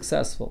not be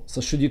successful.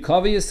 So should you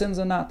cover your sins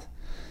or not?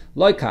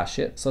 Lo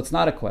kashya, so it's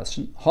not a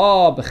question.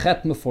 Ha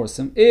bechet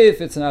meforsim, if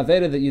it's an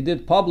aveda that you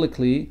did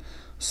publicly,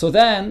 so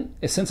then,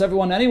 since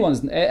everyone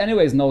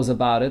anyways knows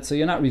about it, so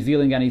you're not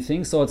revealing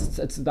anything, so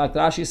it's like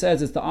Rashi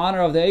says, it's the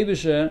honor of the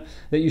Eibusher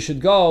that you should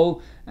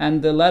go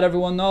and let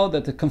everyone know,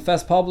 that to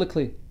confess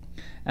publicly.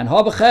 And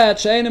but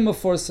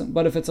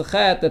if it's a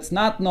chet that's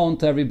not known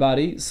to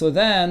everybody, so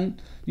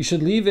then you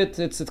should leave it,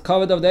 it's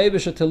covered of the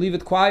Eibusher to leave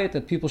it quiet,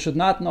 that people should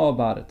not know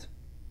about it.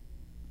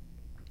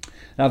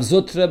 Rav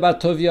Zutra bar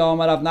Tovia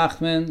Amar Rav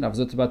Nachman. Rav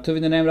Zutra bar Tovia,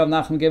 the name Rav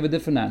Nachman, gave a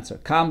different answer.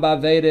 Kam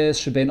ba'averes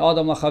shebein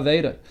adam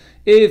lachavera.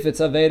 If it's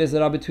averes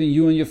that are between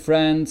you and your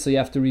friend, so you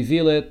have to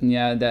reveal it,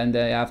 and then you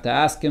have to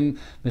ask him,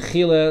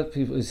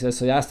 mechila,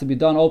 so it has to be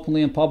done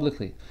openly and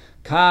publicly.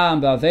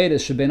 Kam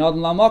ba'averes shebein adam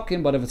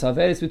lamakim, but if it's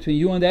averes between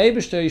you and the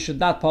Eibishter, you should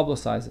not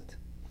publicize it.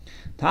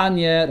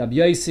 Tanya, Rabbi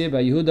Yossi,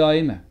 by Yehuda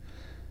Omer.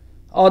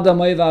 Adam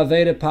Oiva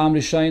Avere Pam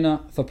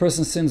Rishayna. If a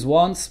person sins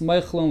once,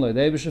 Meichlon Loi,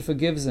 the Eibishter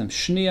forgives him.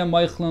 Shniya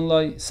Meichlon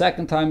Loi,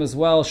 second time as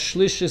well.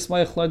 Shlishis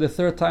Meichlon, the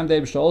third time the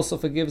Eibishter also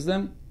forgives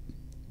them.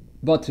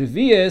 But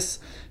Revius,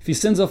 if he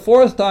sins a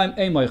fourth time,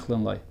 Ei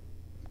Meichlon Loi,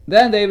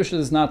 then the Eibishter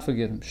does not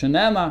forgive him.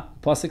 Shenema,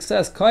 Pasuk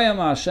says,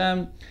 Koyama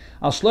Hashem,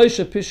 Al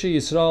Shloisha Pishi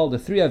Yisrael, the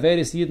three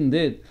Averis Yidden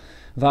did.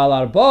 Val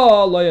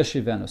Arba Lo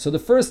Yashivenu. So the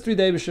first three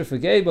the Eibishter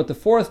forgave, but the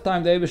fourth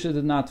time the Eibishter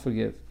did not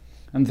forgive.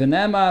 And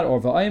V'nemar or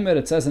V'omer,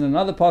 it says in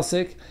another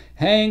pasuk,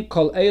 Hein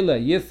kol eile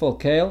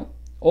yifol keil.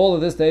 All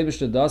of this the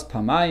Eibishter does.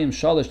 Pamayim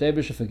shalish, the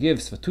Eibishter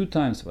forgives for 2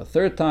 times, for a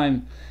third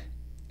time.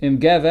 Im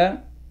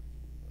gever,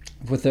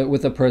 with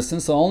a person.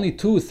 So only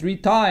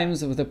 2-3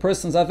 times with a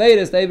person's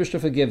averis, the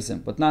Eibishter forgives him,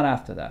 but not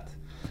after that.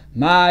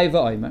 Mai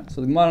V'omer. So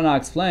the Gemara now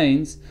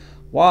explains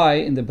why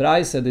in the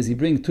Braisa does he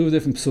bring 2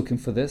 different psukim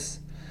for this.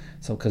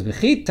 So, because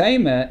if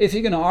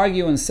you're going to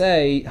argue and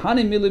say,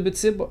 Hani mili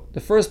b'tzibur, the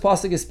first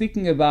pasuk is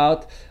speaking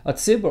about a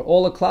tzibur,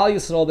 all the Klal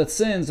Yisrael that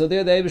sins, so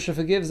there the Eibishter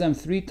forgives them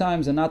 3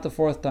 times and not the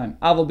 4th time.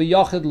 Aval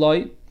b'yachid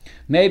loy,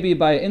 maybe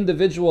by an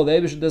individual the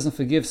Eibishter doesn't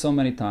forgive so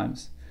many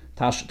times.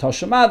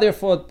 Tashema,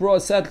 therefore,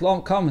 it said,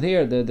 come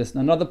here, there's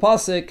another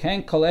pasuk,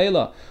 Hen kol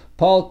eila,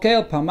 Paul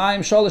kel pamayim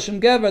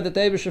shalashim gever, that the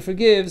Eibishter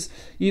forgives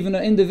even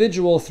an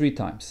individual 3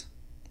 times.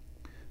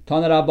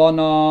 Tana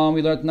Rabbanon,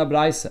 we learned in the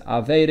Braisa,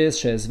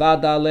 Averis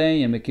she'ezvad alei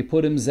yom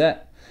kippurim zeh.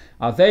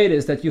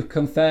 Averis that you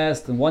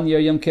confessed in 1 year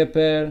Yom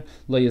Kippur,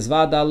 lo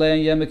yezvad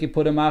alei yom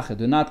kippurim achad.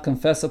 Do not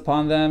confess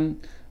upon them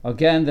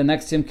again the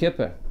next Yom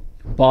Kippur.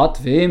 But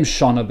v'im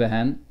shana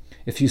behen,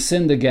 if you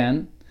sinned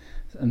again,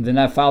 and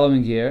the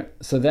following year,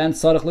 so then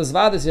tzarich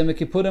lezvad yom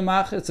kippurim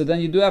achad. So then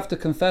you do have to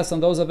confess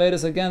on those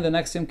Averis again the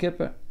next Yom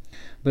Kippur.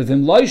 But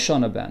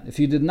if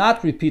you did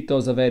not repeat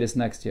those Averis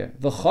next year,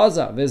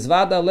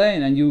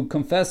 and you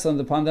confess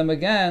upon them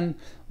again,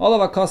 all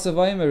of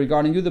Akasav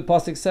regarding you, the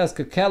pasuk says,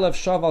 Kekelev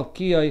shaval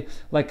kiyai,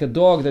 like a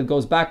dog that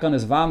goes back on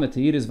his vomit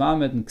to eat his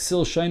vomit, and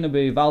ksil sheina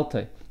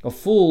be'ivalte. A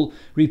fool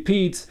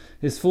repeats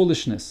his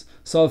foolishness.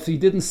 So if he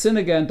didn't sin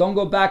again, don't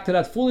go back to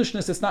that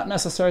foolishness. It's not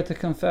necessary to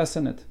confess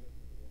in it.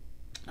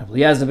 Rabbi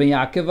Eliezer ben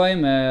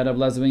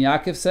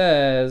Yaakov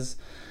says,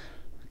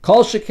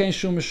 Kol shekain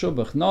shum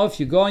meshubach. No, if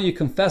you go and you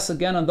confess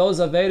again on those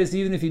averis,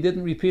 even if you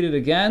didn't repeat it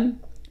again,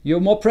 you're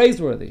more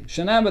praiseworthy.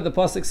 Shenema, the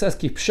pasuk says,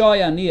 Ki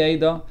pshaya ani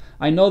eida.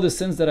 I know the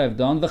sins that I've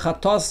done.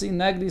 V'chatasi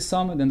negdi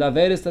samad. And the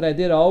averis that I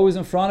did are always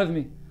in front of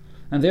me.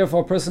 And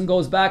therefore a person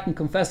goes back and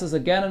confesses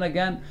again and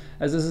again,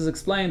 as this is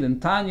explained in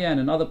Tanya and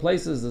in other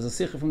places. There's a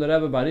sikha from the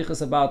Rebbe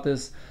Barichas about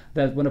this,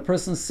 that when a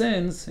person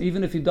sins,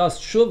 even if he does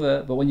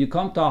tshuva, but when you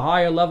come to a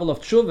higher level of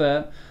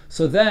tshuva,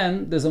 so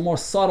then there's a more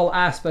subtle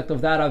aspect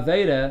of that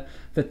aveda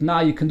that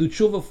now you can do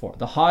tshuva for.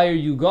 The higher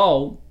you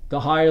go, the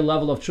higher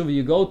level of tshuva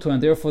you go to,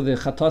 and therefore the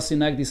chatasi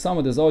nagdi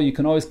samad is, you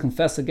can always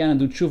confess again and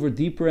do tshuva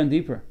deeper and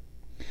deeper.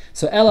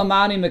 So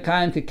elamani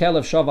mekayin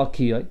kekelev shaval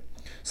kiyai.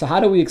 So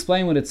how do we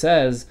explain when it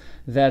says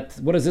that,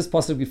 what is this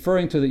pasuk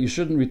referring to, that you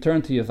shouldn't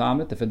return to your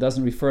vomit if it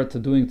doesn't refer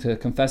to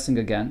confessing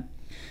again?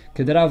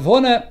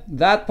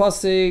 That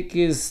pasuk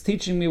is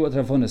teaching me what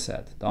Rav Huna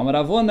said.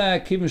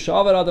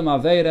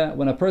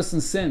 When a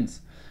person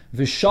sins,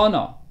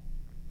 vishana,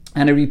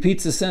 and he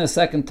repeats the sin a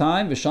second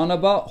time,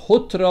 vishana ba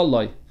hutra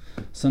loy.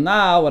 So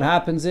now what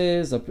happens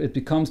is it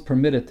becomes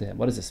permitted to him.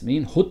 What does this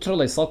mean? Hutra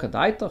loy salka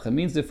daitach. It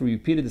means that if we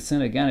repeated the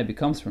sin again, it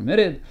becomes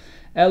permitted.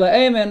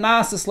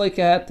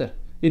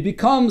 It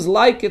becomes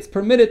like it's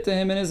permitted to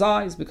him in his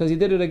eyes because he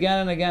did it again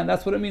and again.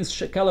 That's what it means.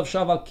 Kelev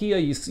shaval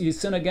kiyah. You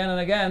sin again and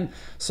again.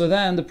 So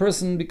then the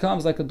person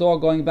becomes like a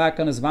dog going back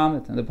on his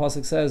vomit. And the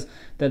pasuk says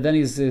that then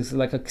he's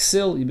like a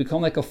ksil. You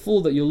become like a fool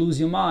that you lose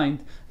your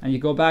mind and you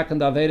go back on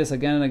the averis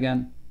again and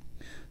again.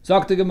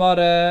 Zok the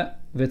Gemara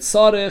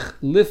v'tzarich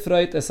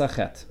lifreit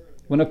esachet.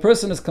 When a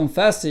person is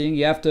confessing,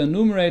 you have to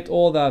enumerate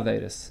all the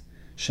averis.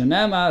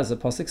 Shenema, as the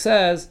pasuk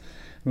says,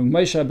 when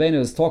Moshe Rabbeinu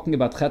is talking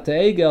about Chet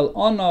Egel,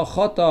 Ona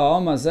Chata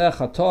Amazeh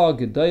Chata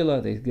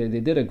Gedola, they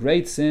did a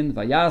great sin,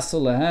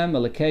 Vayasu Lehem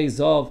Elekei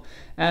Zov,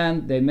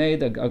 and they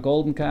made a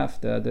golden calf.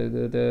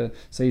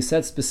 So he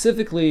said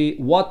specifically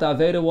what the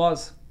Aveda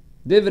was.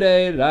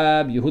 Divrei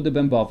Rab Yehuda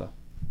ben Bava.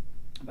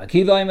 Rab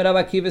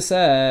Akiva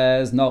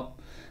says, no.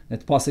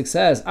 That pasuk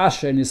says,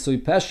 Asher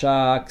Nisui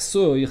Pesha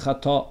Ksui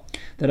Chata,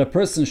 that a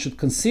person should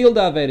conceal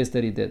the Avedis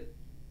that he did.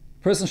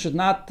 Person should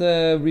not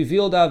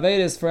reveal the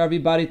Averis for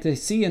everybody to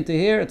see and to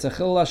hear. It's a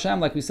Chilul Hashem,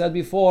 like we said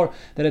before,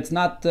 that it's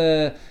not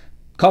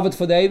covered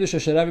for the Eivish,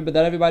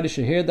 that everybody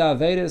should hear the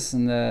Averis,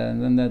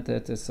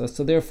 and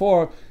so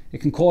therefore it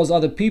can cause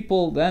other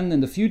people then in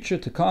the future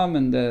to come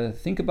and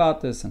think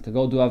about this and to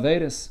go do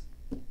Averis.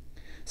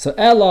 So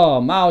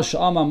Ella Ma'al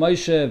Sha'ama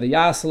Moshe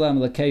v'Yasalem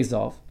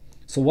leKezov.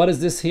 So what is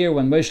this here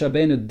when Moshe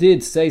Rabbeinu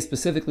did say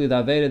specifically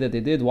the Aveda that they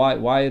did? What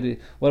did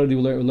we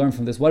learn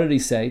from this? What did he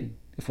say?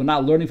 If we're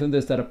not learning from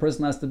this that a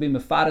person has to be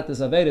mefaret this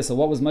Aveda, so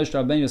what was Moshe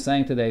Rabbeinu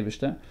saying to the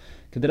Eivishter?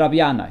 Kedei Rabbi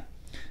Yanai.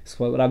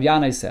 So what Rabbi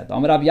Yanai said.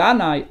 Rabbi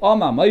Yanai,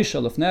 Moshe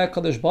lefnei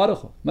HaKadosh Baruch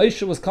Hu.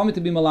 Moshe was coming to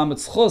be Melamed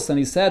Zchus, and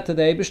he said to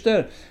the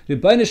Eibishter,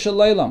 Rebbeinu Shel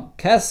Olam,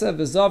 Kesef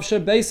v'Zav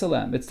Sher Beis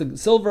Elem. It's the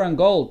silver and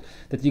gold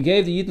that you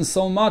gave the Yidden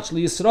so much,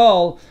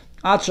 LiYisrael,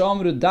 Ad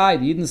She'omru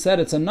died. The Yidden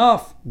said it's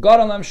enough. God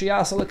Olam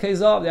Sheyasa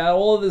L'Kezav. They had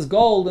all of this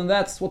gold, and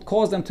that's what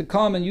caused them to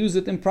come and use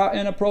it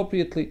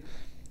inappropriately.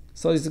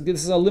 So this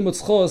is a limud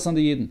Zchus on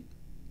the Yidden.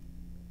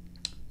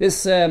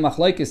 This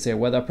machlokes here,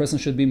 whether a person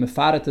should be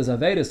mefaret his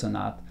Averis or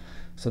not.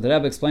 So the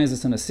Rebbe explains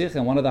this in a sikh,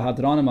 and one of the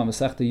Hadranim on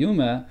Meseches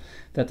Yuma,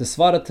 that the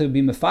svara to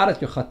be mefaret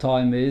your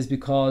chatoim is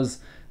because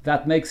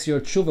that makes your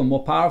tshuva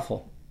more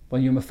powerful.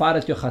 When you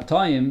mefaret your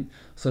chatoim,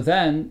 so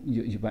then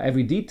you, by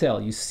every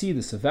detail you see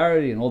the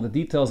severity and all the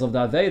details of the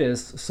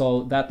Averis,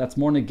 so that's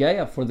more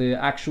negeya for the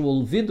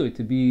actual vidui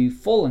to be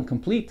full and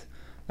complete.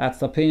 That's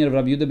the opinion of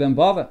Rabbi Yehuda ben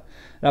Bava.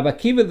 Rabbi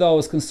Akiva, though,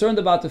 is concerned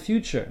about the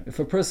future. If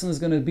a person is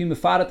going to be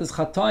mefaret his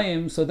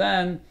chatoim, so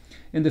then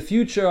in the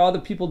future, other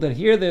people that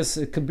hear this,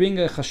 it could bring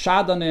a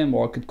chashad on him,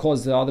 or it could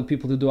cause the other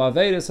people to do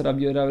Averis.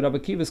 Rabbi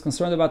Akiva is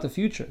concerned about the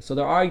future. So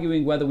they're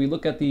arguing whether we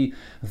look at the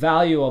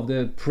value of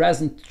the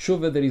present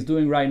tshuva that he's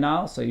doing right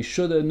now, so he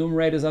should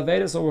enumerate his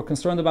Averis, or we're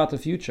concerned about the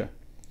future.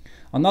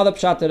 Another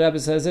pshat that Rebbe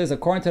says is,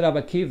 according to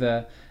Rabbi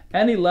Akiva,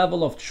 any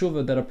level of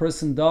tshuva that a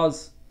person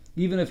does,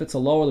 even if it's a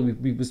lower,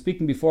 we were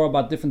speaking before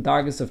about different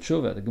dargas of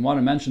tshuva. The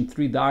Gemara mentioned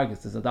 3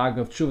 dargas. There's a darga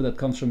of tshuva that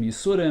comes from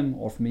Yisurim,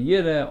 or from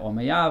Yire, or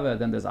Meyave,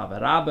 then there's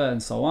Averabba,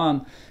 and so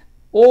on.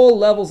 All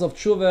levels of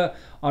tshuva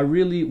are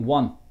really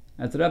one.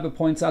 As the Rebbe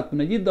points out, when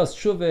a Yid does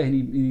tshuva and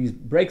he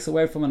breaks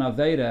away from an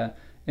Aveda,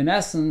 in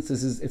essence,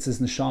 it's his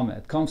neshama.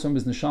 It comes from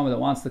his neshama that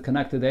wants to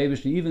connect to the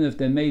Eibush, even if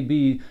there may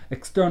be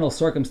external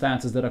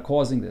circumstances that are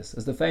causing this.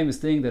 It's the famous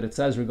thing that it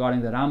says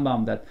regarding the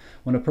Rambam, that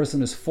when a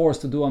person is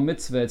forced to do a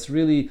mitzvah, it's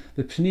really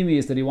the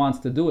pnimius that he wants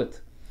to do it.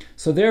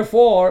 So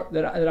therefore,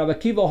 Rabbi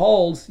Akiva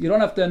holds, you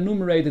don't have to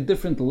enumerate the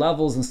different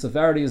levels and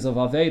severities of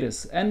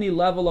Averis. Any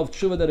level of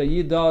tshuva that a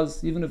Yid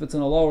does, even if it's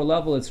in a lower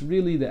level, it's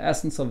really the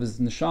essence of his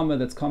neshama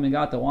that's coming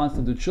out that wants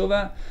to do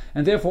tshuva.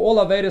 And therefore, all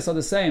Averis are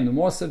the same. The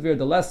more severe,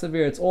 the less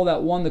severe. It's all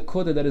that one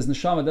nekuda that is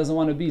neshama doesn't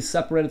want to be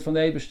separated from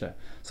the Eibishter.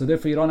 So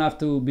therefore, you don't have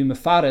to be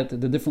mefaret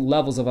the different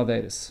levels of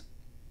Averis.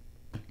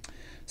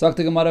 Sagt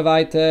die Gemara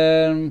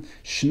weiter,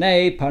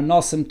 Shnei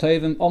Parnosim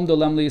Tovim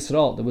Omdolem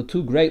LiYisrael. There were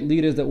 2 great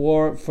leaders that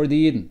were for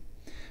the Yidden.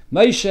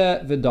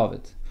 Moshe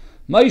v'David.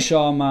 Moshe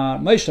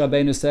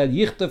Rabbeinu said,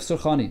 Yichtav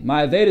Surchani,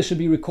 my Aveda should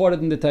be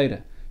recorded in the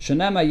Torah.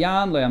 Shenema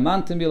Yan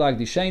le'amantim bilak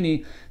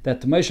disheni,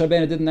 that Moshe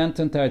Rabbeinu didn't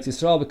enter into Eretz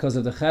Yisrael because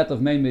of the chet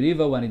of Mei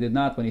Meriva, when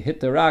he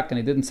hit the rock and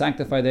he didn't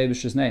sanctify the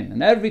Eibishter's name.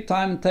 And every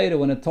time in Torah,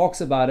 when it talks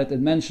about it,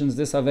 it mentions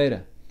this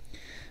Aveda.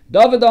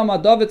 David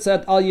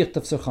said, Al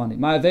Yichtav Surchani,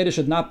 my Aveda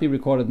should not be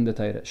recorded in the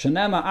Torah.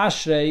 Shenema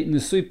Ashrei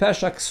Nisui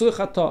Pesha K'sui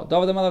Chato.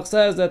 David HaMelech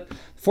says that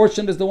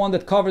fortune is the one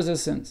that covers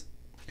his sins.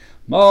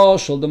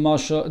 Moshel the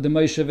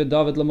Moshe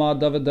v'David Lamar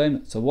David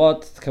Daim. So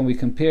what can we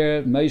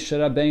compare Moshe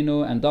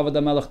Rabbeinu and David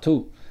HaMelech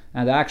to?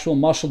 And the actual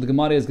mashal the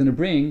Gemara is going to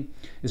bring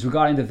is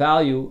regarding the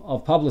value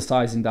of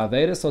publicizing the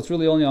Aveda. So it's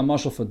really only a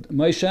mashal for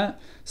Moshe.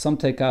 Some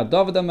take out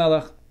David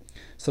HaMelech.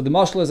 So the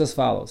mashal is as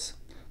follows.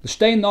 The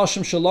shtei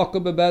noshim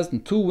shaloku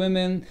bebezdin, 2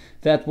 women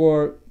that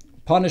were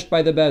punished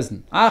by the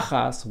bezdin.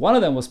 Achas, one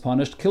of them was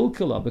punished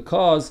kilkila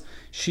because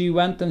she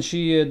went and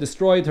she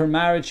destroyed her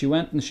marriage. She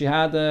went and she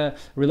had a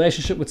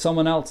relationship with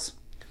someone else.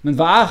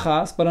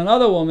 Achas, but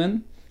another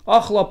woman,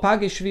 achla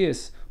pagi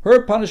shvius.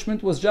 Her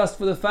punishment was just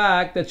for the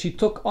fact that she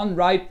took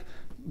unripe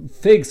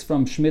figs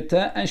from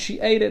Shemitah and she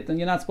ate it, and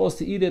you're not supposed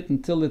to eat it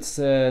until it's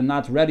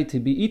not ready to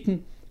be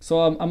eaten. So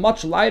a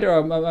much lighter,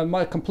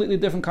 a completely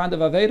different kind of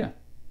Aveda.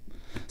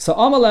 So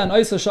the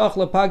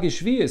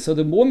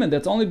woman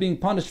that's only being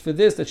punished for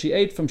this, that she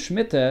ate from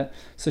Shemitah,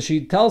 so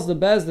she tells the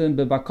Bezdin,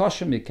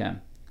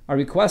 I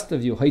request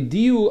of you,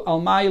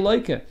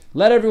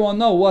 let everyone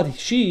know what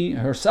she,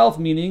 herself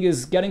meaning,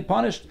 is getting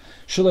punished.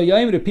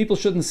 The people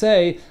shouldn't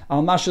say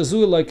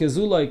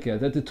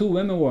that the 2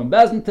 women were in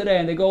Bezdin today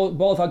and they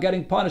both are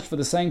getting punished for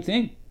the same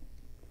thing.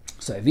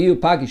 So they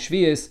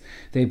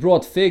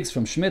brought figs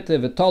from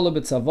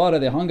Shemitah,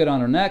 they hung it on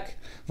her neck,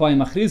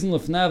 and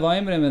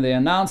they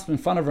announced in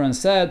front of her and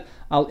said,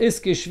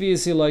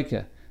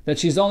 that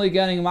she's only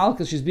getting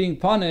malchus, she's being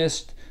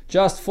punished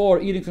just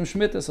for eating from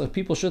Shemitah, so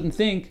people shouldn't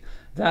think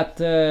that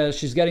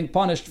she's getting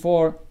punished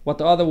for what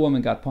the other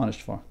woman got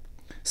punished for.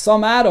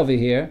 Some add over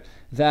here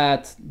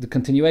that the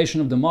continuation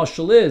of the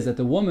mashal is that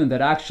the woman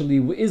that actually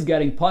is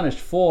getting punished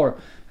for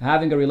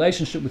having a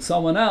relationship with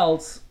someone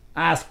else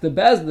asked the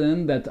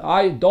Bezdin that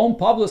I don't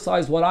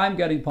publicize what I'm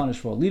getting punished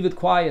for. Leave it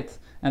quiet.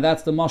 And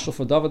that's the mashal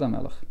for David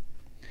HaMelech.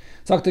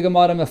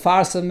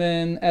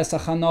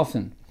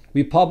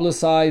 We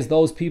publicize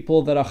those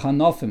people that are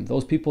chanofim,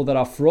 those people that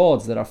are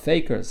frauds, that are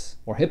fakers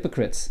or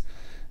hypocrites.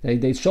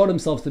 They show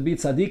themselves to be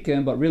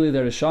tzaddikim, but really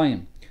they're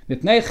rishayim.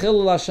 Mipnei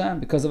chilul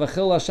Hashem, because of a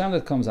chilul Hashem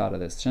that comes out of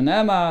this.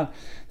 Shenemar,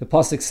 the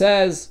pasuk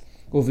says,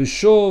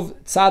 Uvishuv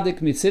tzadik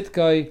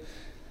mitzitkoi,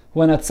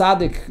 when a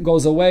tzaddik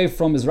goes away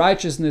from his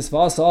righteousness,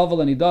 v'asa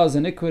aval, and he does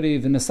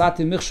iniquity,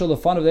 v'nesati michshel, the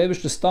fun of the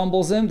Eibush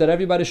stumbles him, that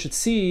everybody should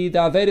see the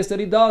avedis that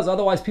he does.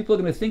 Otherwise, people are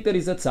going to think that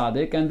he's a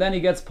tzaddik, and then he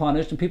gets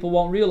punished, and people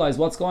won't realize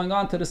what's going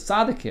on to this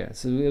tzaddik here.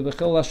 It's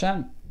b'chil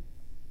Hashem.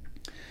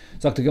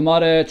 So the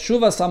Gemara,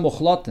 tshuva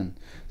samuchlotin,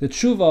 the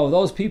tshuva of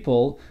those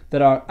people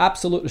that are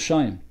absolute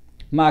rishayim,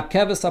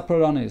 ma'akeves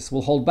ha'paranis,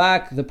 will hold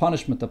back the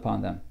punishment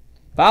upon them.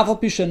 Even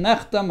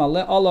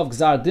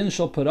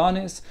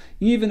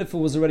if it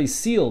was already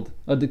sealed,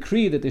 a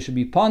decree that they should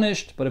be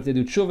punished, but if they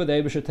do tshuva, the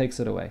Eibusher takes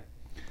it away.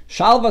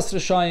 Shalvas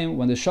Rishayim,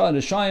 when the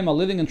Rishayim are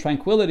living in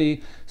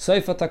tranquility,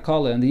 Seifa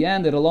Takala, in the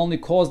end it'll only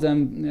cause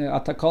them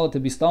Atakala to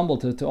be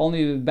stumbled, to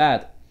only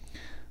bad.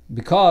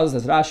 Because,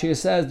 as Rashi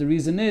says, the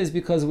reason is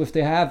because if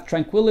they have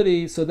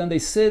tranquility, so then they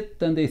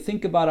sit and they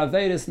think about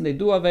Averis and they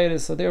do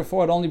Averis, so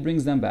therefore it only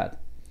brings them bad.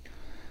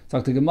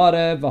 Talk to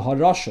Gemara,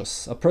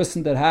 V'harashus, a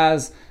person that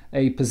has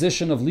a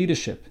position of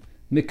leadership,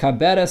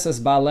 mikaberes as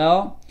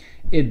balel,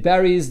 it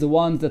buries the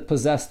ones that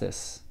possess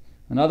this.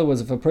 In other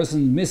words, if a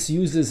person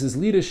misuses his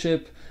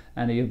leadership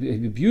and he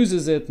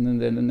abuses it in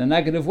a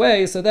negative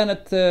way, so then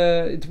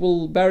it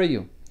will bury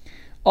you.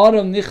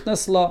 Adam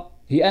nichnasla,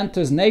 he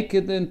enters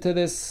naked into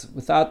this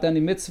without any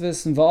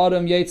mitzvahs, and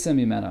va'adam yetzem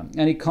imena,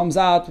 and he comes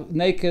out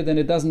naked, and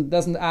it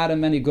doesn't add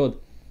him any good.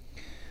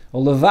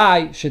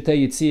 Halavai,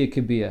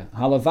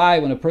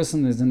 when a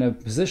person is in a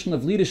position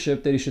of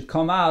leadership, that he should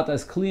come out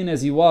as clean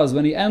as he was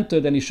when he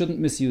entered, and he shouldn't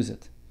misuse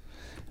it.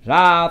 When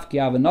Rav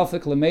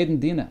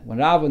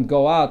would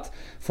go out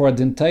for a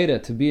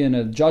dintaita, to be in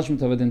a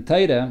judgment of a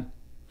dintaita,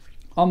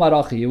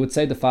 he would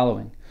say the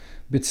following: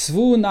 with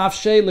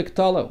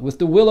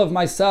the will of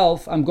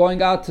myself, I'm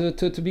going out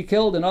to be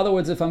killed. In other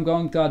words, if I'm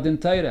going to a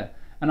dintaita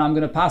and I'm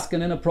going to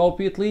paskin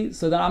inappropriately,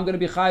 so then I'm going to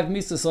be chayiv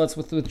misa, so it's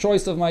with the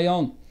choice of my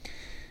own.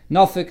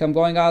 Nafik, I'm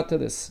going out to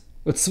this.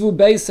 Utzvu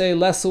beisei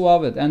lesu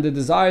of it, and the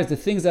desires, the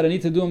things that I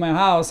need to do in my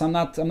house, I'm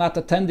not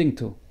attending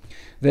to.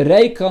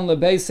 V'reikon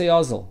lebeisei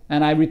ozel,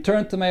 and I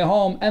return to my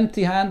home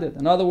empty-handed.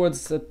 In other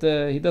words, that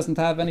he doesn't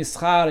have any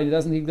schar, he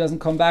doesn't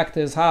come back to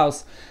his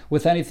house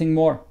with anything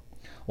more.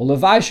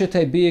 Ulevai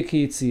shetei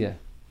biyaki yitziyah.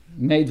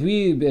 May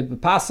it be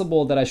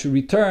possible that I should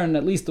return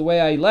at least the way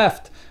I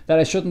left, that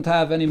I shouldn't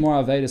have any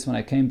more avedis when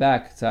I came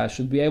back, so I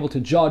should be able to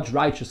judge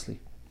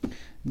righteously.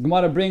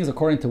 Gemara brings,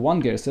 according to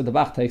one Gersa, the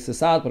Bach takes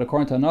this out, but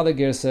according to another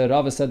Gersa,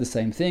 Rava said the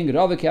same thing.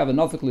 Rava ki have a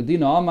nofik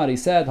ledina Amar, he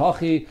said,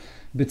 Hachi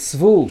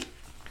bitzvu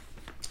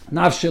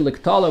nafshi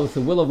liktala, with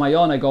the will of my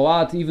own, I go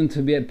out even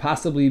to be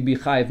possibly be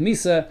chayiv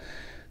misa,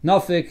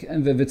 nofik,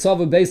 and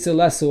v'vitzavu beisi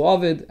lesu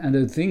ovid, and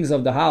the things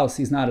of the house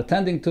he's not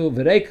attending to,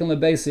 v'reikin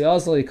lebeisi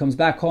ozel, he comes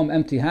back home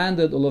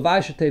empty-handed, ulavai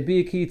shetei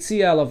bi ki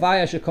tzia,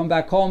 lavai, I should come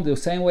back home the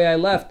same way I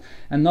left,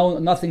 and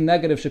nothing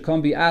negative should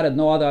be added,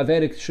 no other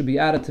avedik should be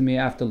added to me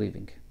after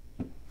leaving.